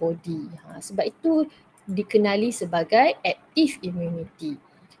antibody. Sebab itu dikenali sebagai active immunity.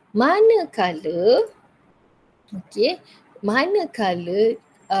 Manakala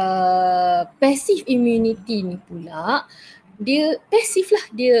passive immunity ni pula dia pasif lah,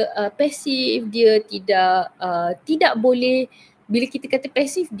 dia tidak boleh, bila kita kata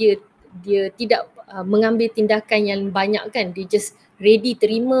pasif dia tidak mengambil tindakan yang banyak kan, dia just ready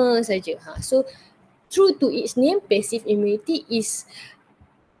terima saja. So true to its name, passive immunity is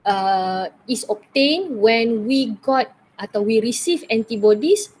obtained when we receive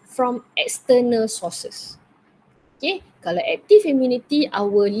antibodies from external sources. Okay, kalau active immunity,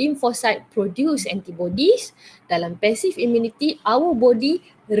 our lymphocyte produce antibodies. Dalam passive immunity, our body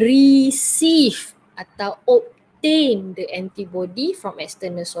receive atau obtain the antibody from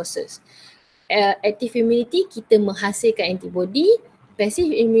external sources. Active immunity, kita menghasilkan antibody.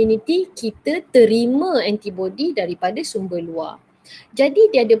 Passive immunity, kita terima antibody daripada sumber luar.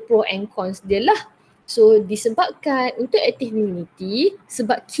 Jadi dia ada pro and cons dia lah. So disebabkan untuk active immunity,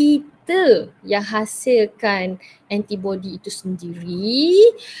 sebab kita yang hasilkan antibody itu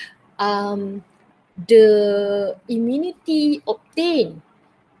sendiri, the immunity obtained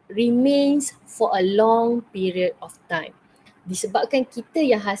remains for a long period of time. Disebabkan kita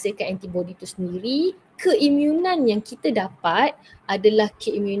yang hasilkan antibody itu sendiri, keimunan yang kita dapat adalah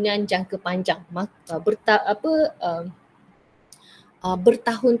keimunan jangka panjang.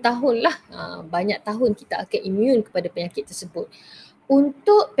 Bertahun-tahun lah, banyak tahun kita akan imun kepada penyakit tersebut.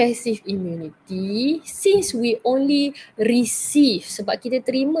 Untuk passive immunity, since we only receive, sebab kita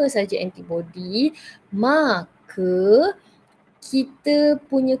terima saja antibody, maka kita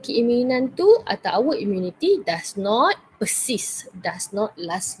punya keimunan tu atau our immunity does not persist, does not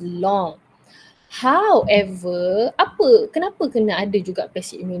last long. However, kenapa kena ada juga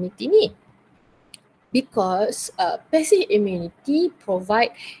passive immunity ni? Because passive immunity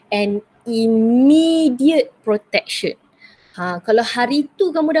provide an immediate protection. Kalau hari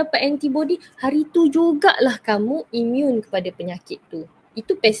tu kamu dapat antibody, hari tu jugalah kamu imun kepada penyakit tu.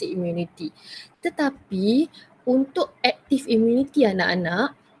 Itu passive immunity. Tetapi untuk active immunity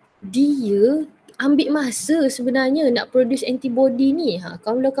anak-anak, dia ambil masa sebenarnya nak produce antibody ni.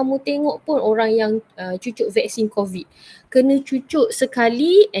 Kalau kamu tengok pun orang yang cucuk vaksin COVID, kena cucuk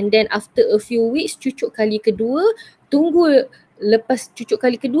sekali and then after a few weeks cucuk kali kedua, tunggu lepas cucuk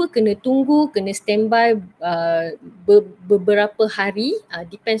kali kedua kena tunggu, kena standby beberapa hari,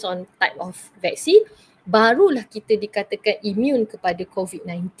 depends on type of vaksin, barulah kita dikatakan imun kepada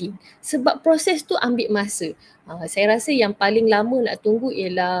COVID-19. Sebab proses tu ambil masa. Saya rasa yang paling lama nak tunggu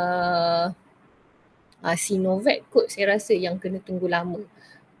ialah Sinovac kot saya rasa yang kena tunggu lama.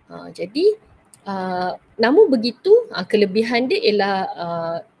 Jadi namun begitu kelebihan dia ialah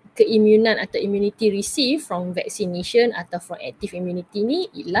keimunan atau immunity received from vaccination atau from active immunity ni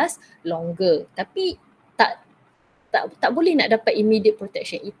it lasts longer. Tapi tak boleh nak dapat immediate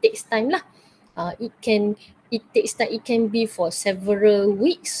protection. It takes time lah. It takes time. It can be for several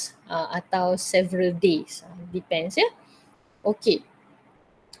weeks atau several days. Depends ya. Okay.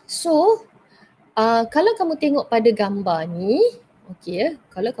 So kalau kamu tengok pada gambar ni,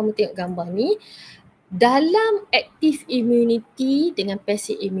 kalau kamu tengok gambar ni, dalam active immunity dengan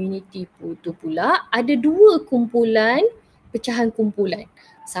passive immunity tu pula ada dua kumpulan, pecahan kumpulan.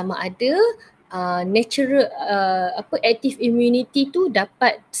 Sama ada natural active immunity tu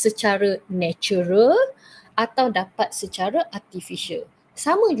dapat secara natural atau dapat secara artificial.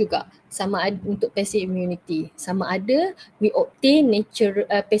 Sama juga, sama ada untuk passive immunity. Sama ada we obtain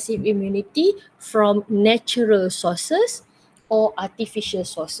passive immunity from natural sources or artificial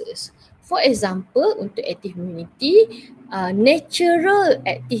sources. For example, untuk active immunity, natural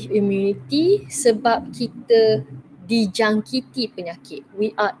active immunity sebab kita dijangkiti penyakit.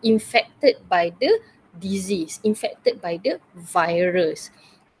 We are infected by the disease, infected by the virus.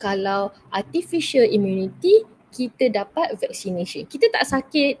 Kalau artificial immunity, kita dapat vaccination. Kita tak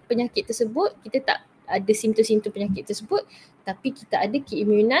sakit penyakit tersebut, kita tak ada simptom-simptom penyakit tersebut, tapi kita ada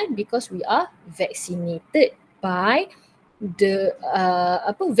keimunan because we are vaccinated by the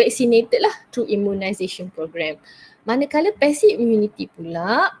vaccinated lah through immunization program. Manakala passive immunity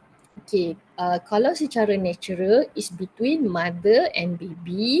pula, kalau secara natural is between mother and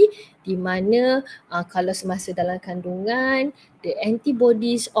baby, di mana kalau semasa dalam kandungan, the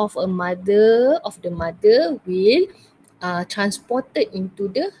antibodies of the mother will transported into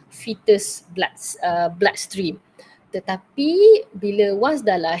the fetus bloodstream. Tetapi bila once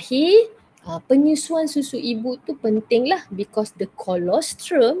dah lahir, penyusuan susu ibu tu penting lah because the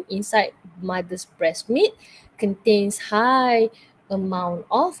colostrum inside mother's breast milk contains high amount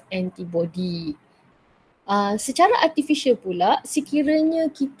of antibody. Secara artificial pula,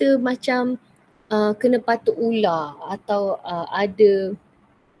 sekiranya kita macam kena patuk ular atau ada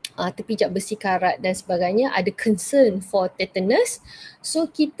terpijak besi karat dan sebagainya, ada concern for tetanus, so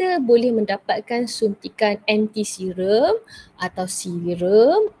kita boleh mendapatkan suntikan anti-serum atau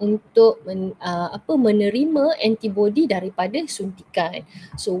serum untuk menerima antibody daripada suntikan.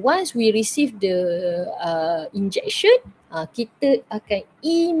 So once we receive the injection, kita akan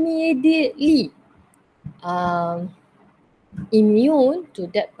immediately immune to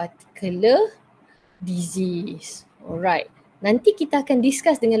that particular disease. Alright. Nanti kita akan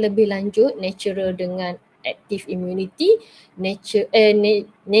discuss dengan lebih lanjut natural dengan active immunity,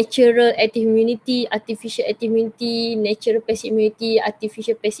 natural active immunity, artificial active immunity, natural passive immunity,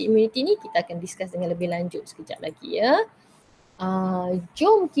 artificial passive immunity ni kita akan discuss dengan lebih lanjut sekejap lagi ya.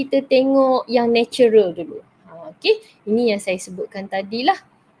 Jom kita tengok yang natural dulu. Ini yang saya sebutkan tadilah.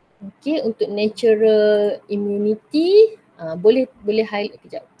 Untuk natural immunity, boleh highlight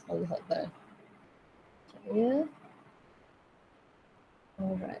kejap. Allah Akbar. Ya.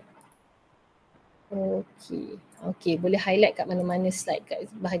 Alright. Okay, boleh highlight kat mana-mana slide kat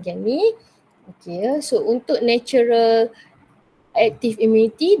bahagian ni. So untuk natural active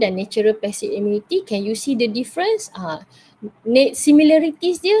immunity dan natural passive immunity, can you see the difference?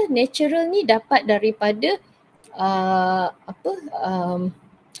 Similarities dia, natural ni dapat daripada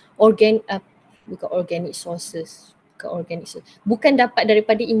bukan organic sources. Bukan dapat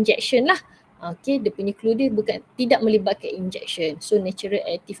daripada injection lah. Dia punya clue dia tidak melibatkan injection. So natural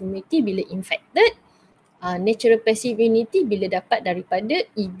active immunity bila infected, natural passive immunity bila dapat daripada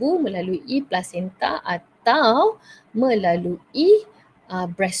ibu melalui placenta atau melalui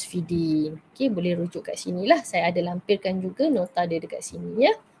breastfeeding. Boleh rujuk kat sini lah. Saya ada lampirkan juga nota dia dekat sini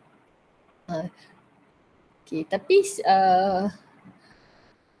ya. Tapi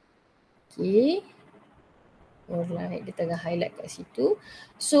alright, dia tengah highlight kat situ.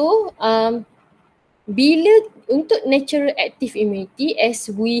 So bila untuk natural active immunity,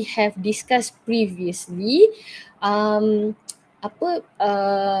 as we have discussed previously,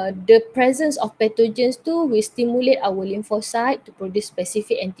 the presence of pathogens tu will stimulate our lymphocyte to produce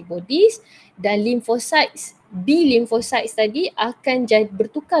specific antibodies, dan lymphocytes, B lymphocytes tadi akan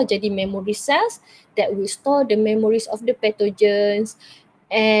bertukar jadi memory cells that will store the memories of the pathogens,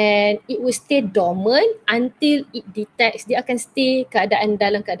 and it will stay dormant until it detects. Dia akan stay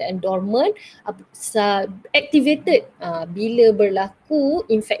dalam keadaan dormant, activated bila berlaku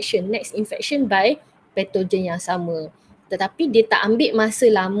next infection by pathogen yang sama. Tetapi dia tak ambil masa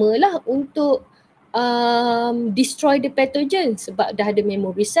lama lah untuk destroy the pathogen sebab dah ada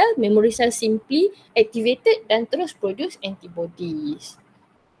memory cell simply activated dan terus produce antibodies.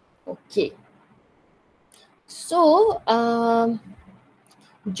 Okay. So,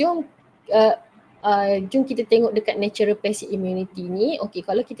 jom jom kita tengok dekat natural passive immunity ni. Okay,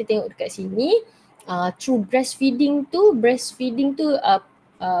 kalau kita tengok dekat sini, through breastfeeding tu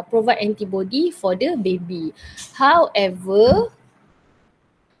provide antibody for the baby. However,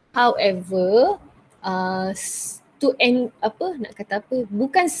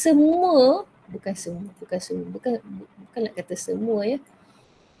 bukan semua nak kata semua ya.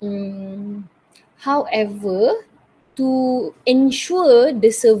 However, to ensure the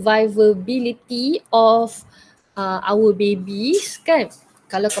survivability of our babies kan,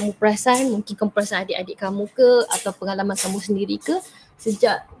 kalau kamu perasan, mungkin kamu perasan adik-adik kamu ke atau pengalaman kamu sendiri ke,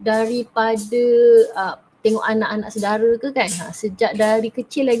 sejak daripada tengok anak-anak saudara ke kan, sejak dari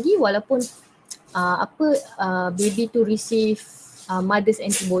kecil lagi walaupun baby to receive mother's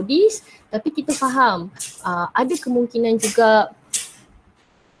antibodies, tapi kita faham ada kemungkinan juga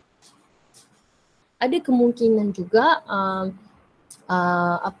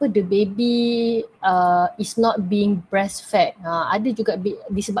the baby is not being breastfed. Ada juga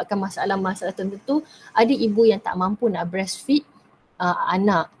disebabkan masalah-masalah tertentu, ada ibu yang tak mampu nak breastfeed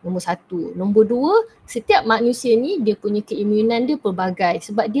anak, nombor satu. Nombor dua, setiap manusia ni dia punya keimunan dia pelbagai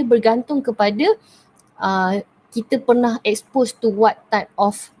sebab dia bergantung kepada kita pernah expose to what type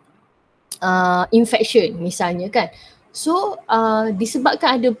of infection misalnya kan. So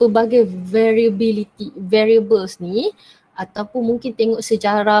disebabkan ada pelbagai variables ni, ataupun mungkin tengok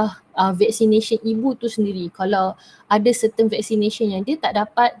sejarah vaccination ibu tu sendiri. Kalau ada certain vaccination yang dia tak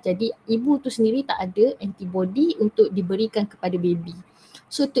dapat, jadi ibu tu sendiri tak ada antibody untuk diberikan kepada baby.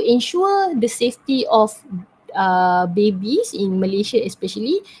 So to ensure the safety of babies in Malaysia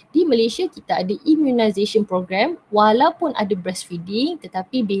especially, di Malaysia kita ada immunization program walaupun ada breastfeeding,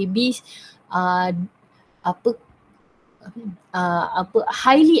 tetapi babies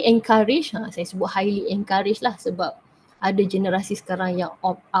highly encourage, saya sebut highly encourage lah sebab ada generasi sekarang yang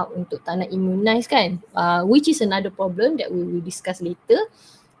opt out untuk tak nak immunize kan, which is another problem that we will discuss later.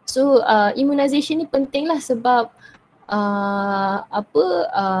 So immunization ni penting lah sebab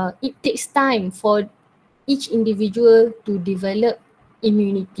it takes time for each individual to develop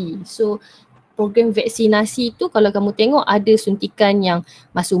immunity. So program vaksinasi tu kalau kamu tengok ada suntikan yang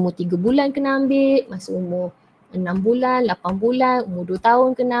masa umur 3 bulan kena ambil, masa umur 6 bulan, 8 bulan, umur 2 tahun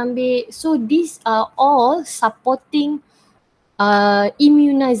kena ambil. So these are all supporting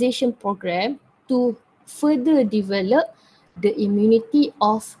immunization program to further develop the immunity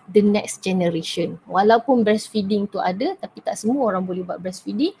of the next generation. Walaupun breastfeeding tu ada, tapi tak semua orang boleh buat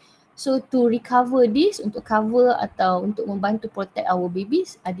breastfeeding. So to recover this, untuk cover atau untuk membantu protect our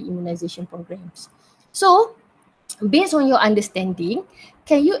babies, ada immunization programs. So based on your understanding,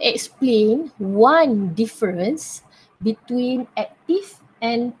 can you explain one difference between active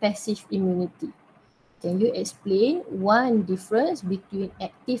and passive immunity? Can you explain one difference between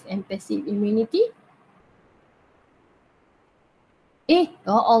active and passive immunity? Ya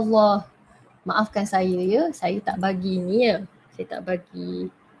Allah, maafkan saya ya, saya tak bagi ni ya. Saya tak bagi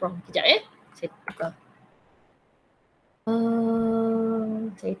prompt. Kejap ya, saya tukar.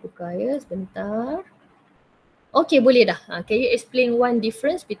 Saya tukar ya, sebentar. Okay, boleh dah. Can you explain one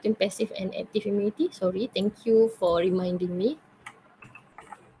difference between passive and active immunity? Sorry, thank you for reminding me.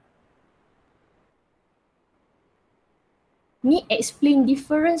 Ni explain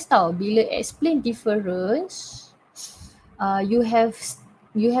difference tau. Bila explain difference, you have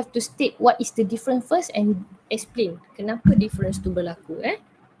to state what is the difference first and explain kenapa difference tu berlaku.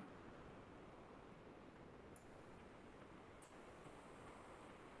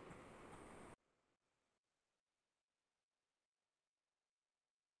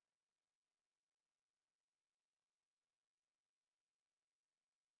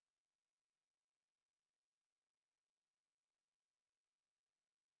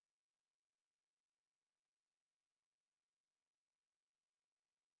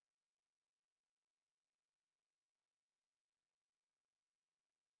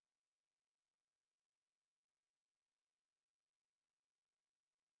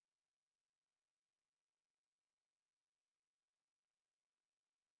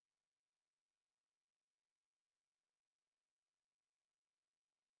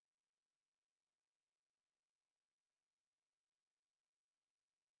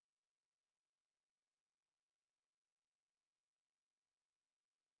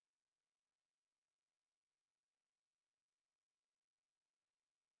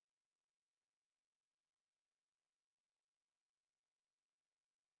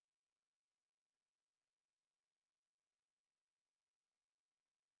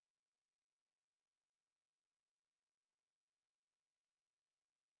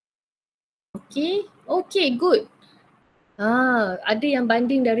 Okay, okay, good. Ada yang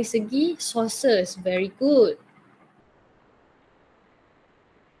banding dari segi sources, very good.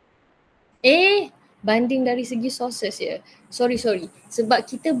 Banding dari segi sources ya. Sorry. Sebab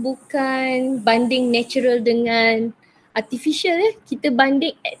kita bukan banding natural dengan artificial ya. Kita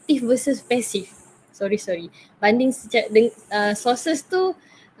banding active versus passive. Sorry. Banding sources tu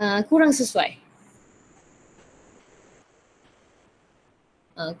kurang sesuai.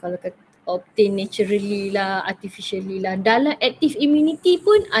 Kalau kata obtain naturally lah, artificially lah. Dalam active immunity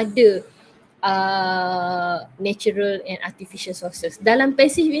pun ada natural and artificial sources. Dalam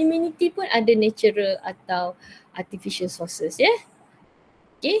passive immunity pun ada natural atau artificial sources ya.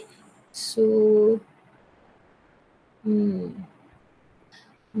 Okay. So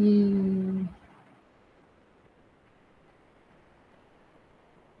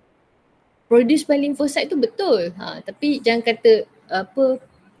produce by lymphocyte tu betul. Tapi jangan kata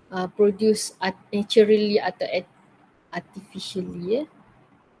produce naturally atau artificially ya.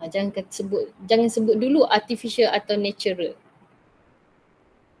 Jangan sebut dulu artificial atau natural.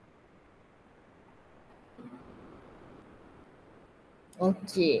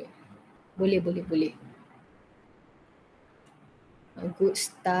 Okay. Boleh. Good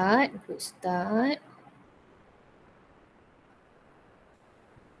start.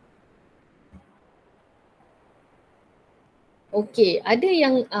 Okay, ada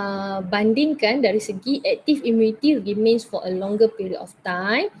yang bandingkan dari segi active immunity remains for a longer period of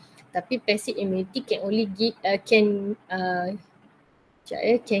time, tapi passive immunity can only give can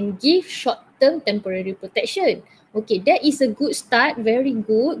give short-term temporary protection. Okay, that is a good start, very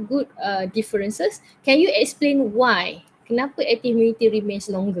good differences. Can you explain why? Kenapa active immunity remains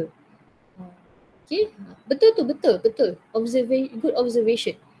longer? Okay, betul. Good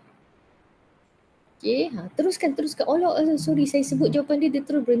observation. Okay, teruskan. Allah, sorry, saya sebut jawapan dia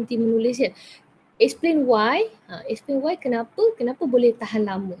terus berhenti menulis ya. Explain why kenapa boleh tahan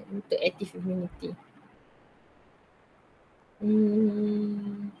lama untuk active immunity.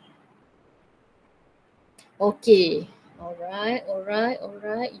 Okay, alright,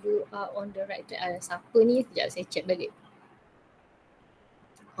 you are on the right track. Siapa ni? Sekejap saya check balik.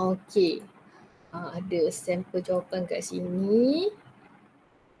 Okay, ada sampel jawapan kat sini.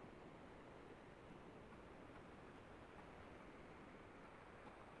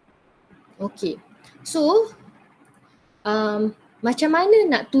 Okay, so macam mana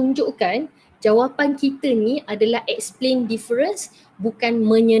nak tunjukkan jawapan kita ni adalah explain difference, bukan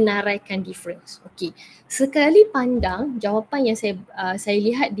menyenaraikan difference. Okay, sekali pandang jawapan yang saya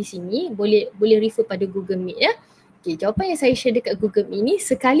lihat di sini, boleh refer pada Google Meet ya. Okay, jawapan yang saya share dekat Google Meet ni,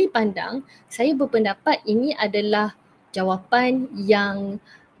 sekali pandang saya berpendapat ini adalah jawapan yang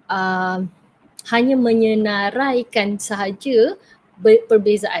hanya menyenaraikan sahaja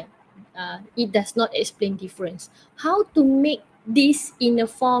perbezaan. It does not explain difference. How to make this in a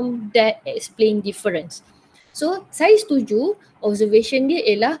form that explain difference? So saya setuju observation dia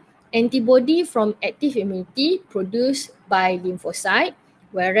ialah antibody from active immunity produced by lymphocyte,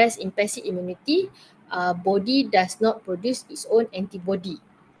 whereas in passive immunity body does not produce its own antibody.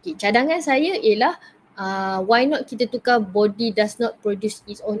 Okay, cadangan saya ialah why not kita tukar body does not produce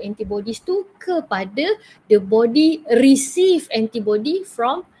its own antibodies tu kepada the body receive antibody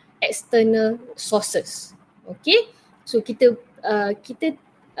from external sources. Okay, so kita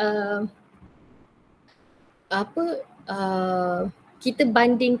kita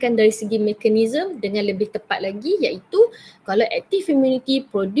bandingkan dari segi mekanisme dengan lebih tepat lagi, iaitu kalau active immunity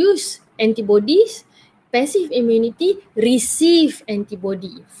produce antibodies, passive immunity receive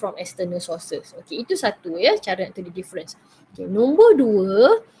antibody from external sources. Okay, itu satu ya, cara nak tunjuk difference. Okay, nombor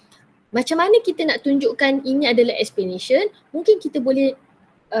dua, macam mana kita nak tunjukkan ini adalah explanation? Mungkin kita boleh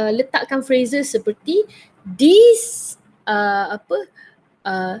letakkan phrases seperti this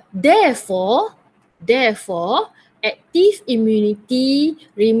therefore active immunity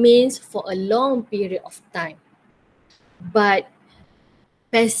remains for a long period of time, but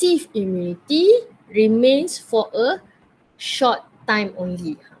passive immunity remains for a short time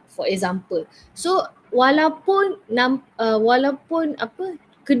only, for example. So walaupun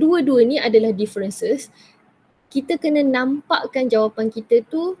kedua-dua ni adalah differences, kita kena nampakkan jawapan kita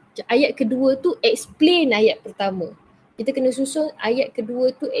tu, ayat kedua tu explain ayat pertama. Kita kena susun ayat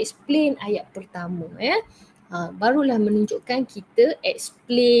kedua tu explain ayat pertama ya. Barulah menunjukkan kita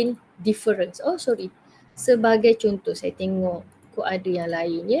explain difference. Sebagai contoh saya tengok kok ada yang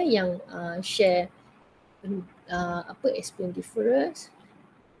lain ya yang share explain difference.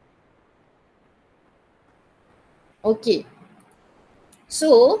 Okay.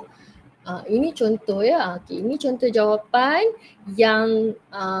 So ini contoh ya. Okay, ini contoh jawapan yang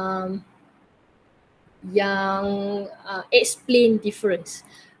yang explain difference.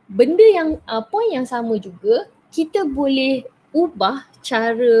 Benda yang point yang sama juga, kita boleh ubah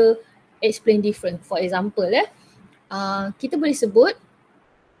cara explain difference. For example kita boleh sebut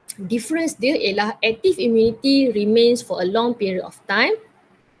difference dia ialah active immunity remains for a long period of time,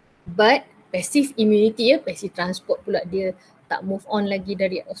 but passive immunity passive transport pula, dia tak move on lagi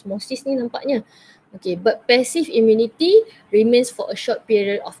dari osmosis ni nampaknya. Okay, but passive immunity remains for a short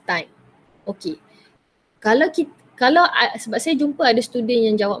period of time. Okay, kalau sebab saya jumpa ada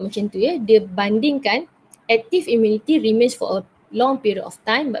student yang jawab macam tu dia bandingkan active immunity remains for a long period of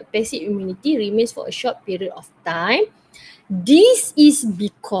time but passive immunity remains for a short period of time. This is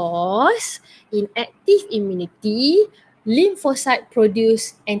because in active immunity, lymphocyte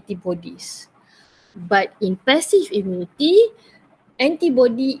produce antibodies. But in passive immunity,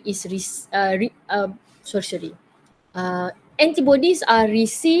 antibody is antibodies are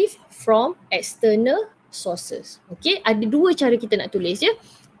received from external sources. Okay, ada dua cara kita nak tulis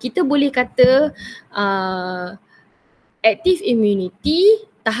Kita boleh kata active immunity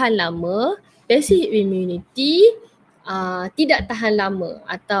tahan lama, passive immunity tidak tahan lama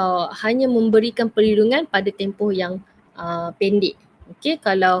atau hanya memberikan perlindungan pada tempoh yang pendek. Okay,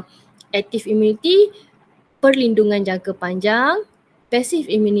 kalau active immunity perlindungan jangka panjang, passive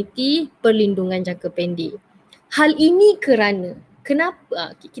immunity perlindungan jangka pendek. Hal ini kerana,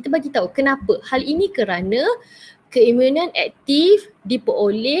 kenapa? Kita bagi tahu kenapa. Hal ini kerana keimunan aktif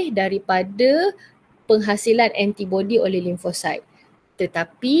diperoleh daripada penghasilan antibodi oleh limfosit.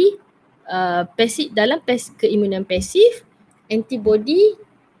 Tetapi dalam keimunan pasif, antibodi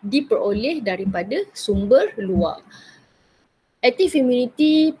diperoleh daripada sumber luar. Active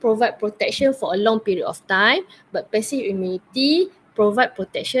immunity provide protection for a long period of time, but passive immunity provide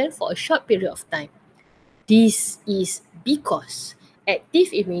protection for a short period of time. This is because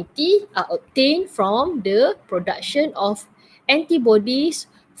active immunity are obtained from the production of antibodies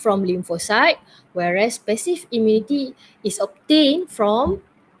from lymphocyte, whereas passive immunity is obtained from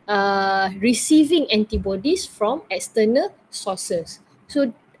receiving antibodies from external sources.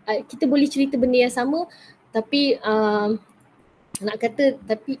 So kita boleh cerita benda yang sama, tapi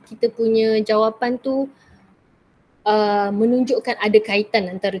tapi kita punya jawapan tu menunjukkan ada kaitan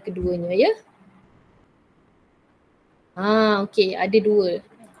antara keduanya okay, ada dua.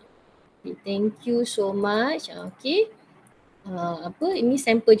 Okay, thank you so much. Okay, ini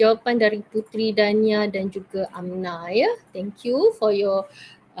sampel jawapan dari Putri Dania dan juga Amna Thank you for your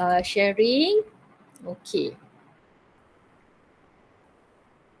sharing. Okay.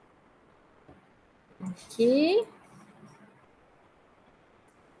 Okay.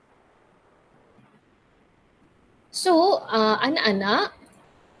 So anak-anak,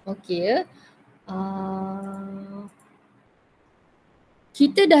 okay,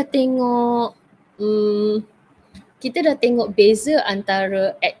 kita dah tengok beza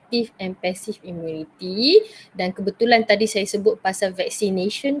antara active and passive immunity, dan kebetulan tadi saya sebut pasal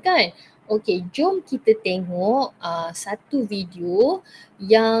vaccination kan. Okay, jom kita tengok satu video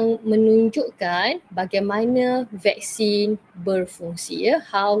yang menunjukkan bagaimana vaksin berfungsi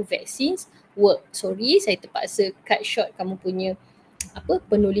how vaccines work. Sorry, saya terpaksa cut short kamu punya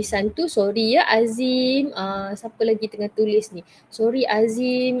penulisan tu. Sorry Azim, siapa lagi tengah tulis ni? Sorry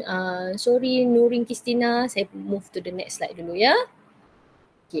Azim, sorry Nurin Kristina. Saya move to the next slide dulu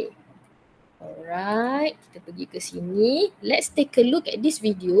Okay. Alright, kita pergi ke sini. Let's take a look at this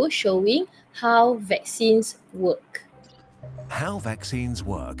video showing how vaccines work. How vaccines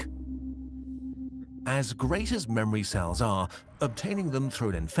work. As great as memory cells are, obtaining them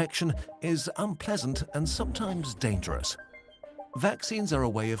through an infection is unpleasant and sometimes dangerous. Vaccines are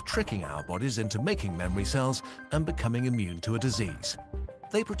a way of tricking our bodies into making memory cells and becoming immune to a disease.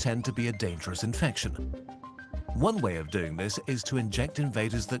 They pretend to be a dangerous infection. One way of doing this is to inject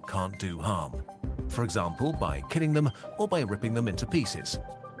invaders that can't do harm. For example, by killing them or by ripping them into pieces.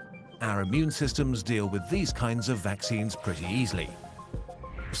 Our immune systems deal with these kinds of vaccines pretty easily.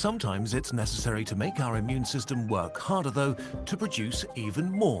 Sometimes it's necessary to make our immune system work harder though to produce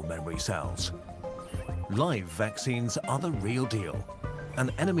even more memory cells. Live vaccines are the real deal.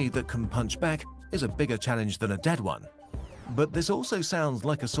 An enemy that can punch back is a bigger challenge than a dead one. But this also sounds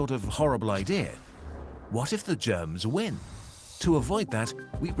like a sort of horrible idea. What if the germs win? To avoid that,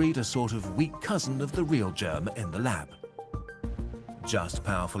 we breed a sort of weak cousin of the real germ in the lab. Just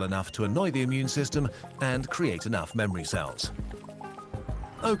powerful enough to annoy the immune system and create enough memory cells.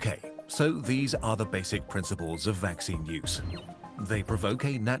 Okay, so these are the basic principles of vaccine use. They provoke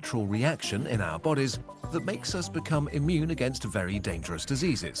a natural reaction in our bodies that makes us become immune against very dangerous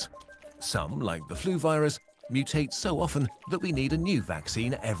diseases. Some, like the flu virus, mutate so often that we need a new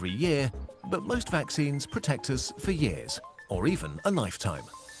vaccine every year, but most vaccines protect us for years or even a lifetime.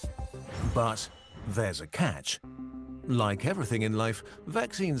 But there's a catch. Like everything in life,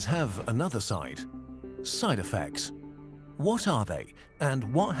 vaccines have another side: side effects. What are they, and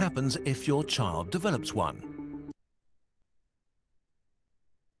what happens if your child develops one?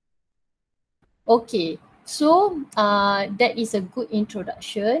 Okay, so that is a good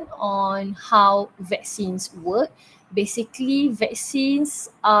introduction on how vaccines work. Basically,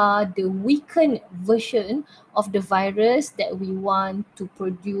 vaccines are the weakened version of the virus that we want to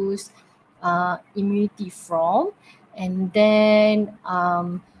produce immunity from, and then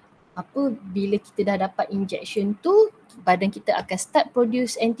bila kita dah dapat injection tu, badan kita akan start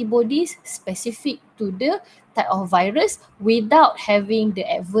produce antibodies specific to the type of virus without having the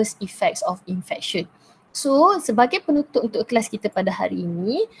adverse effects of infection. So, sebagai penutup untuk kelas kita pada hari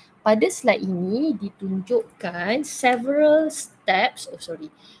ini, pada slide ini ditunjukkan several steps,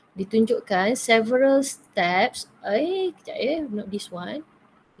 not this one.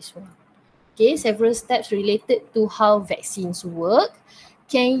 Okay, several steps related to how vaccines work.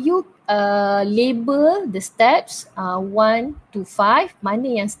 Can you label the steps 1 to 5? Mana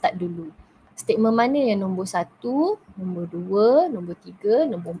yang start dulu? Statement mana yang nombor 1, nombor 2, nombor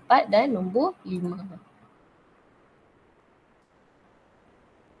 3, nombor 4 dan nombor 5?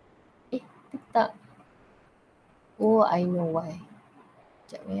 Tak. Oh, I know why.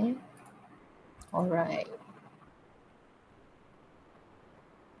 Sekejap Alright.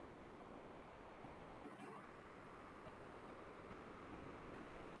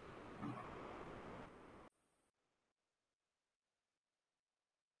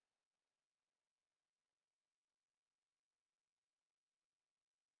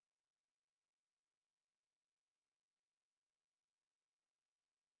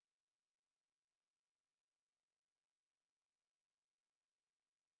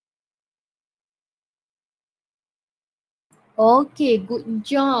 Okay, good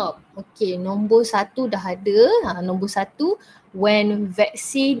job. Okay, nombor 1 dah ada. Nombor 1, when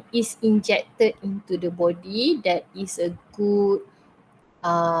vaccine is injected into the body, that is a good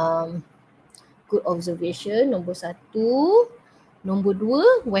good observation. Nombor 1. Nombor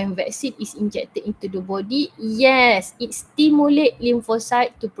 2, when vaccine is injected into the body, yes, it stimulates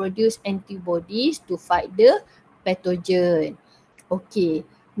lymphocyte to produce antibodies to fight the pathogen. Okay.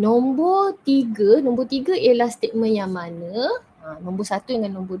 Nombor 3 ialah statement yang mana? Nombor 1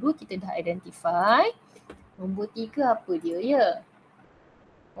 dengan nombor 2 kita dah identify. Nombor 3 apa dia ya?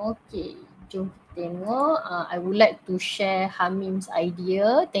 Okay, jom kita tengok. I would like to share Hamim's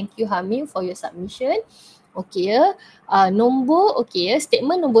idea. Thank you Hamim for your submission. Okay ya.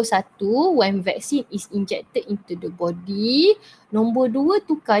 Statement nombor 1, when vaccine is injected into the body. Nombor 2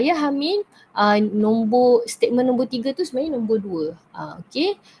 tukar ya Hamim. Statement nombor 3 tu sebenarnya nombor 2.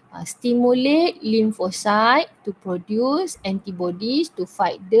 Stimulate lymphocyte to produce antibodies to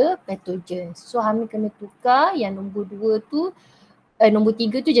fight the pathogens. So Hamim kena tukar yang nombor 2 tu, nombor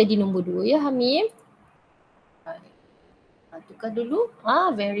 3 tu jadi nombor 2 ya Hamim. Tukar dulu.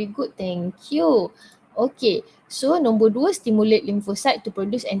 Very good, thank you. Okay, so nombor 2 stimulate lymphocyte to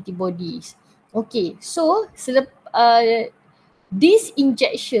produce antibodies. Okay, so this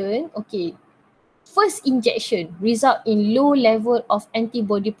injection, first injection result in low level of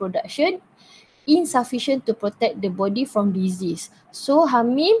antibody production, insufficient to protect the body from disease. So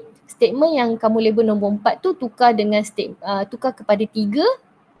Hamim, statement yang kamu label nombor 4 tu tukar dengan tukar kepada 3.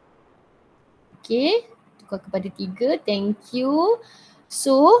 Okay, tukar kepada 3, thank you.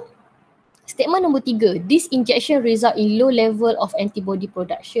 So statement nombor 3, this injection result in low level of antibody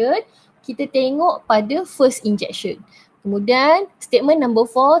production. Kita tengok pada first injection. Kemudian statement number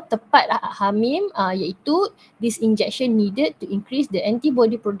 4 tepat Hamim, iaitu this injection needed to increase the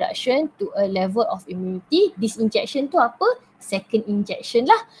antibody production to a level of immunity. This injection tu apa? Second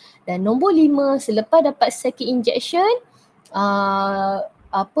injection lah. Dan nombor 5, selepas dapat second injection,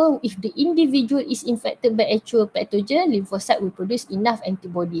 if the individual is infected by actual pathogen, lymphocyte will produce enough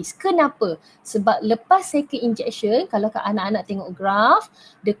antibodies. Kenapa? Sebab lepas second injection, kalau anak-anak tengok graf,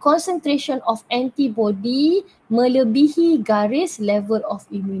 the concentration of antibody melebihi garis level of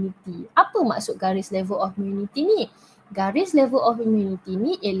immunity. Apa maksud garis level of immunity ni? Garis level of immunity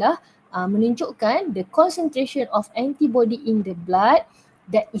ni ialah menunjukkan the concentration of antibody in the blood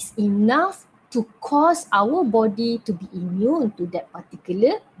that is enough to cause our body to be immune to that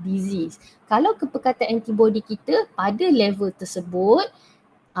particular disease. Kalau kepekatan antibody kita pada level tersebut,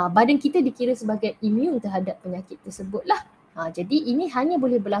 badan kita dikira sebagai immune terhadap penyakit tersebut lah. Jadi ini hanya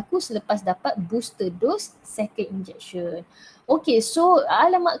boleh berlaku selepas dapat booster dose second injection. Okay, so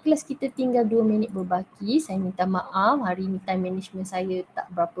alamat kelas kita tinggal 2 minit berbaki. Saya minta maaf, hari ni time management saya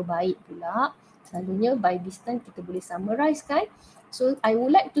tak berapa baik pula. Selalunya by this time kita boleh summarize kan. So I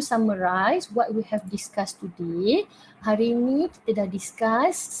would like to summarize what we have discussed today. Hari ni kita dah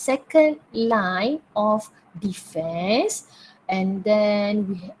discuss second line of defense. And then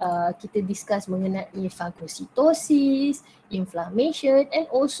kita discuss mengenai fagositosis, inflammation and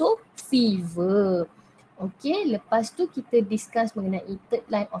also fever. Okay, lepas tu kita discuss mengenai third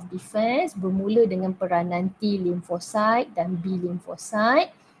line of defense bermula dengan peranan T lymphocyte dan B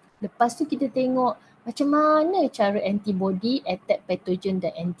lymphocyte. Lepas tu kita tengok macam mana cara antibody attack pathogen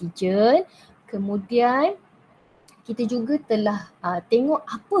dan antigen. Kemudian kita juga telah tengok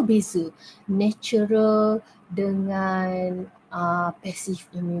apa beza natural dengan passive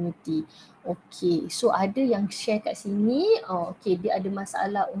immunity. Okay, so ada yang share kat sini, okay, dia ada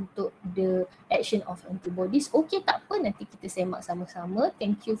masalah untuk the action of antibodies. Okay, tak apa, nanti kita semak sama-sama.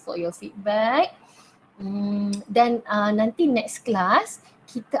 Thank you for your feedback. Dan nanti next class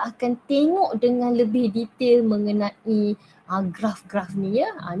kita akan tengok dengan lebih detail mengenai graf-graf ni ya.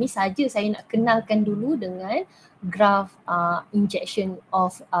 Ni saja saya nak kenalkan dulu dengan graf injection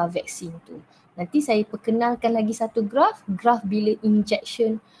of vaksin tu. Nanti saya perkenalkan lagi satu graf bila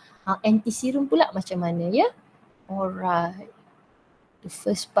injection anti-serum pula macam mana ya. Alright. The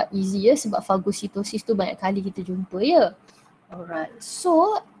first part easy ya sebab fagositosis tu banyak kali kita jumpa ya. Alright.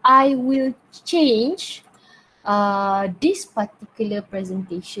 So I will change this particular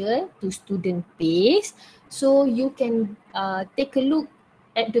presentation to student pace. So you can take a look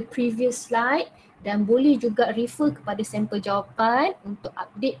at the previous slide dan boleh juga refer kepada sampel jawapan untuk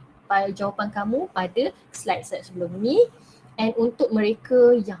update jawapan kamu pada slide-slide sebelum ni. And untuk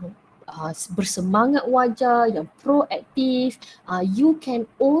mereka yang bersemangat wajar, yang proaktif, you can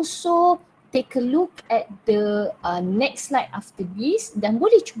also take a look at the next slide after this dan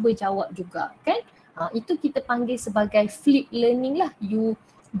boleh cuba jawab juga kan. Itu kita panggil sebagai flip learning lah. You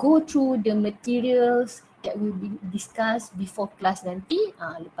go through the materials that will be discussed before class nanti.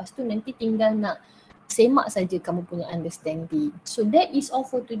 Lepas tu nanti tinggal nak semak saja kamu punya understanding. So that is all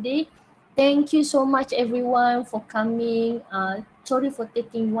for today. Thank you so much everyone for coming. Sorry for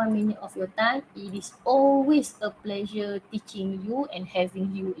taking 1 minute of your time. It is always a pleasure teaching you and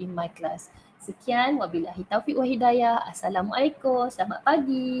having you in my class. Sekian, wabillahi taufiq wa hidayah. Assalamualaikum. Selamat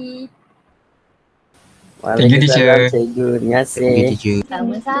pagi. Thank you, teacher. Terima kasih.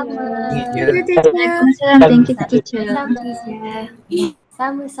 Sama-sama. Waalaikumsalam. Thank you, teacher.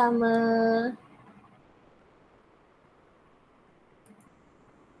 Sama-sama.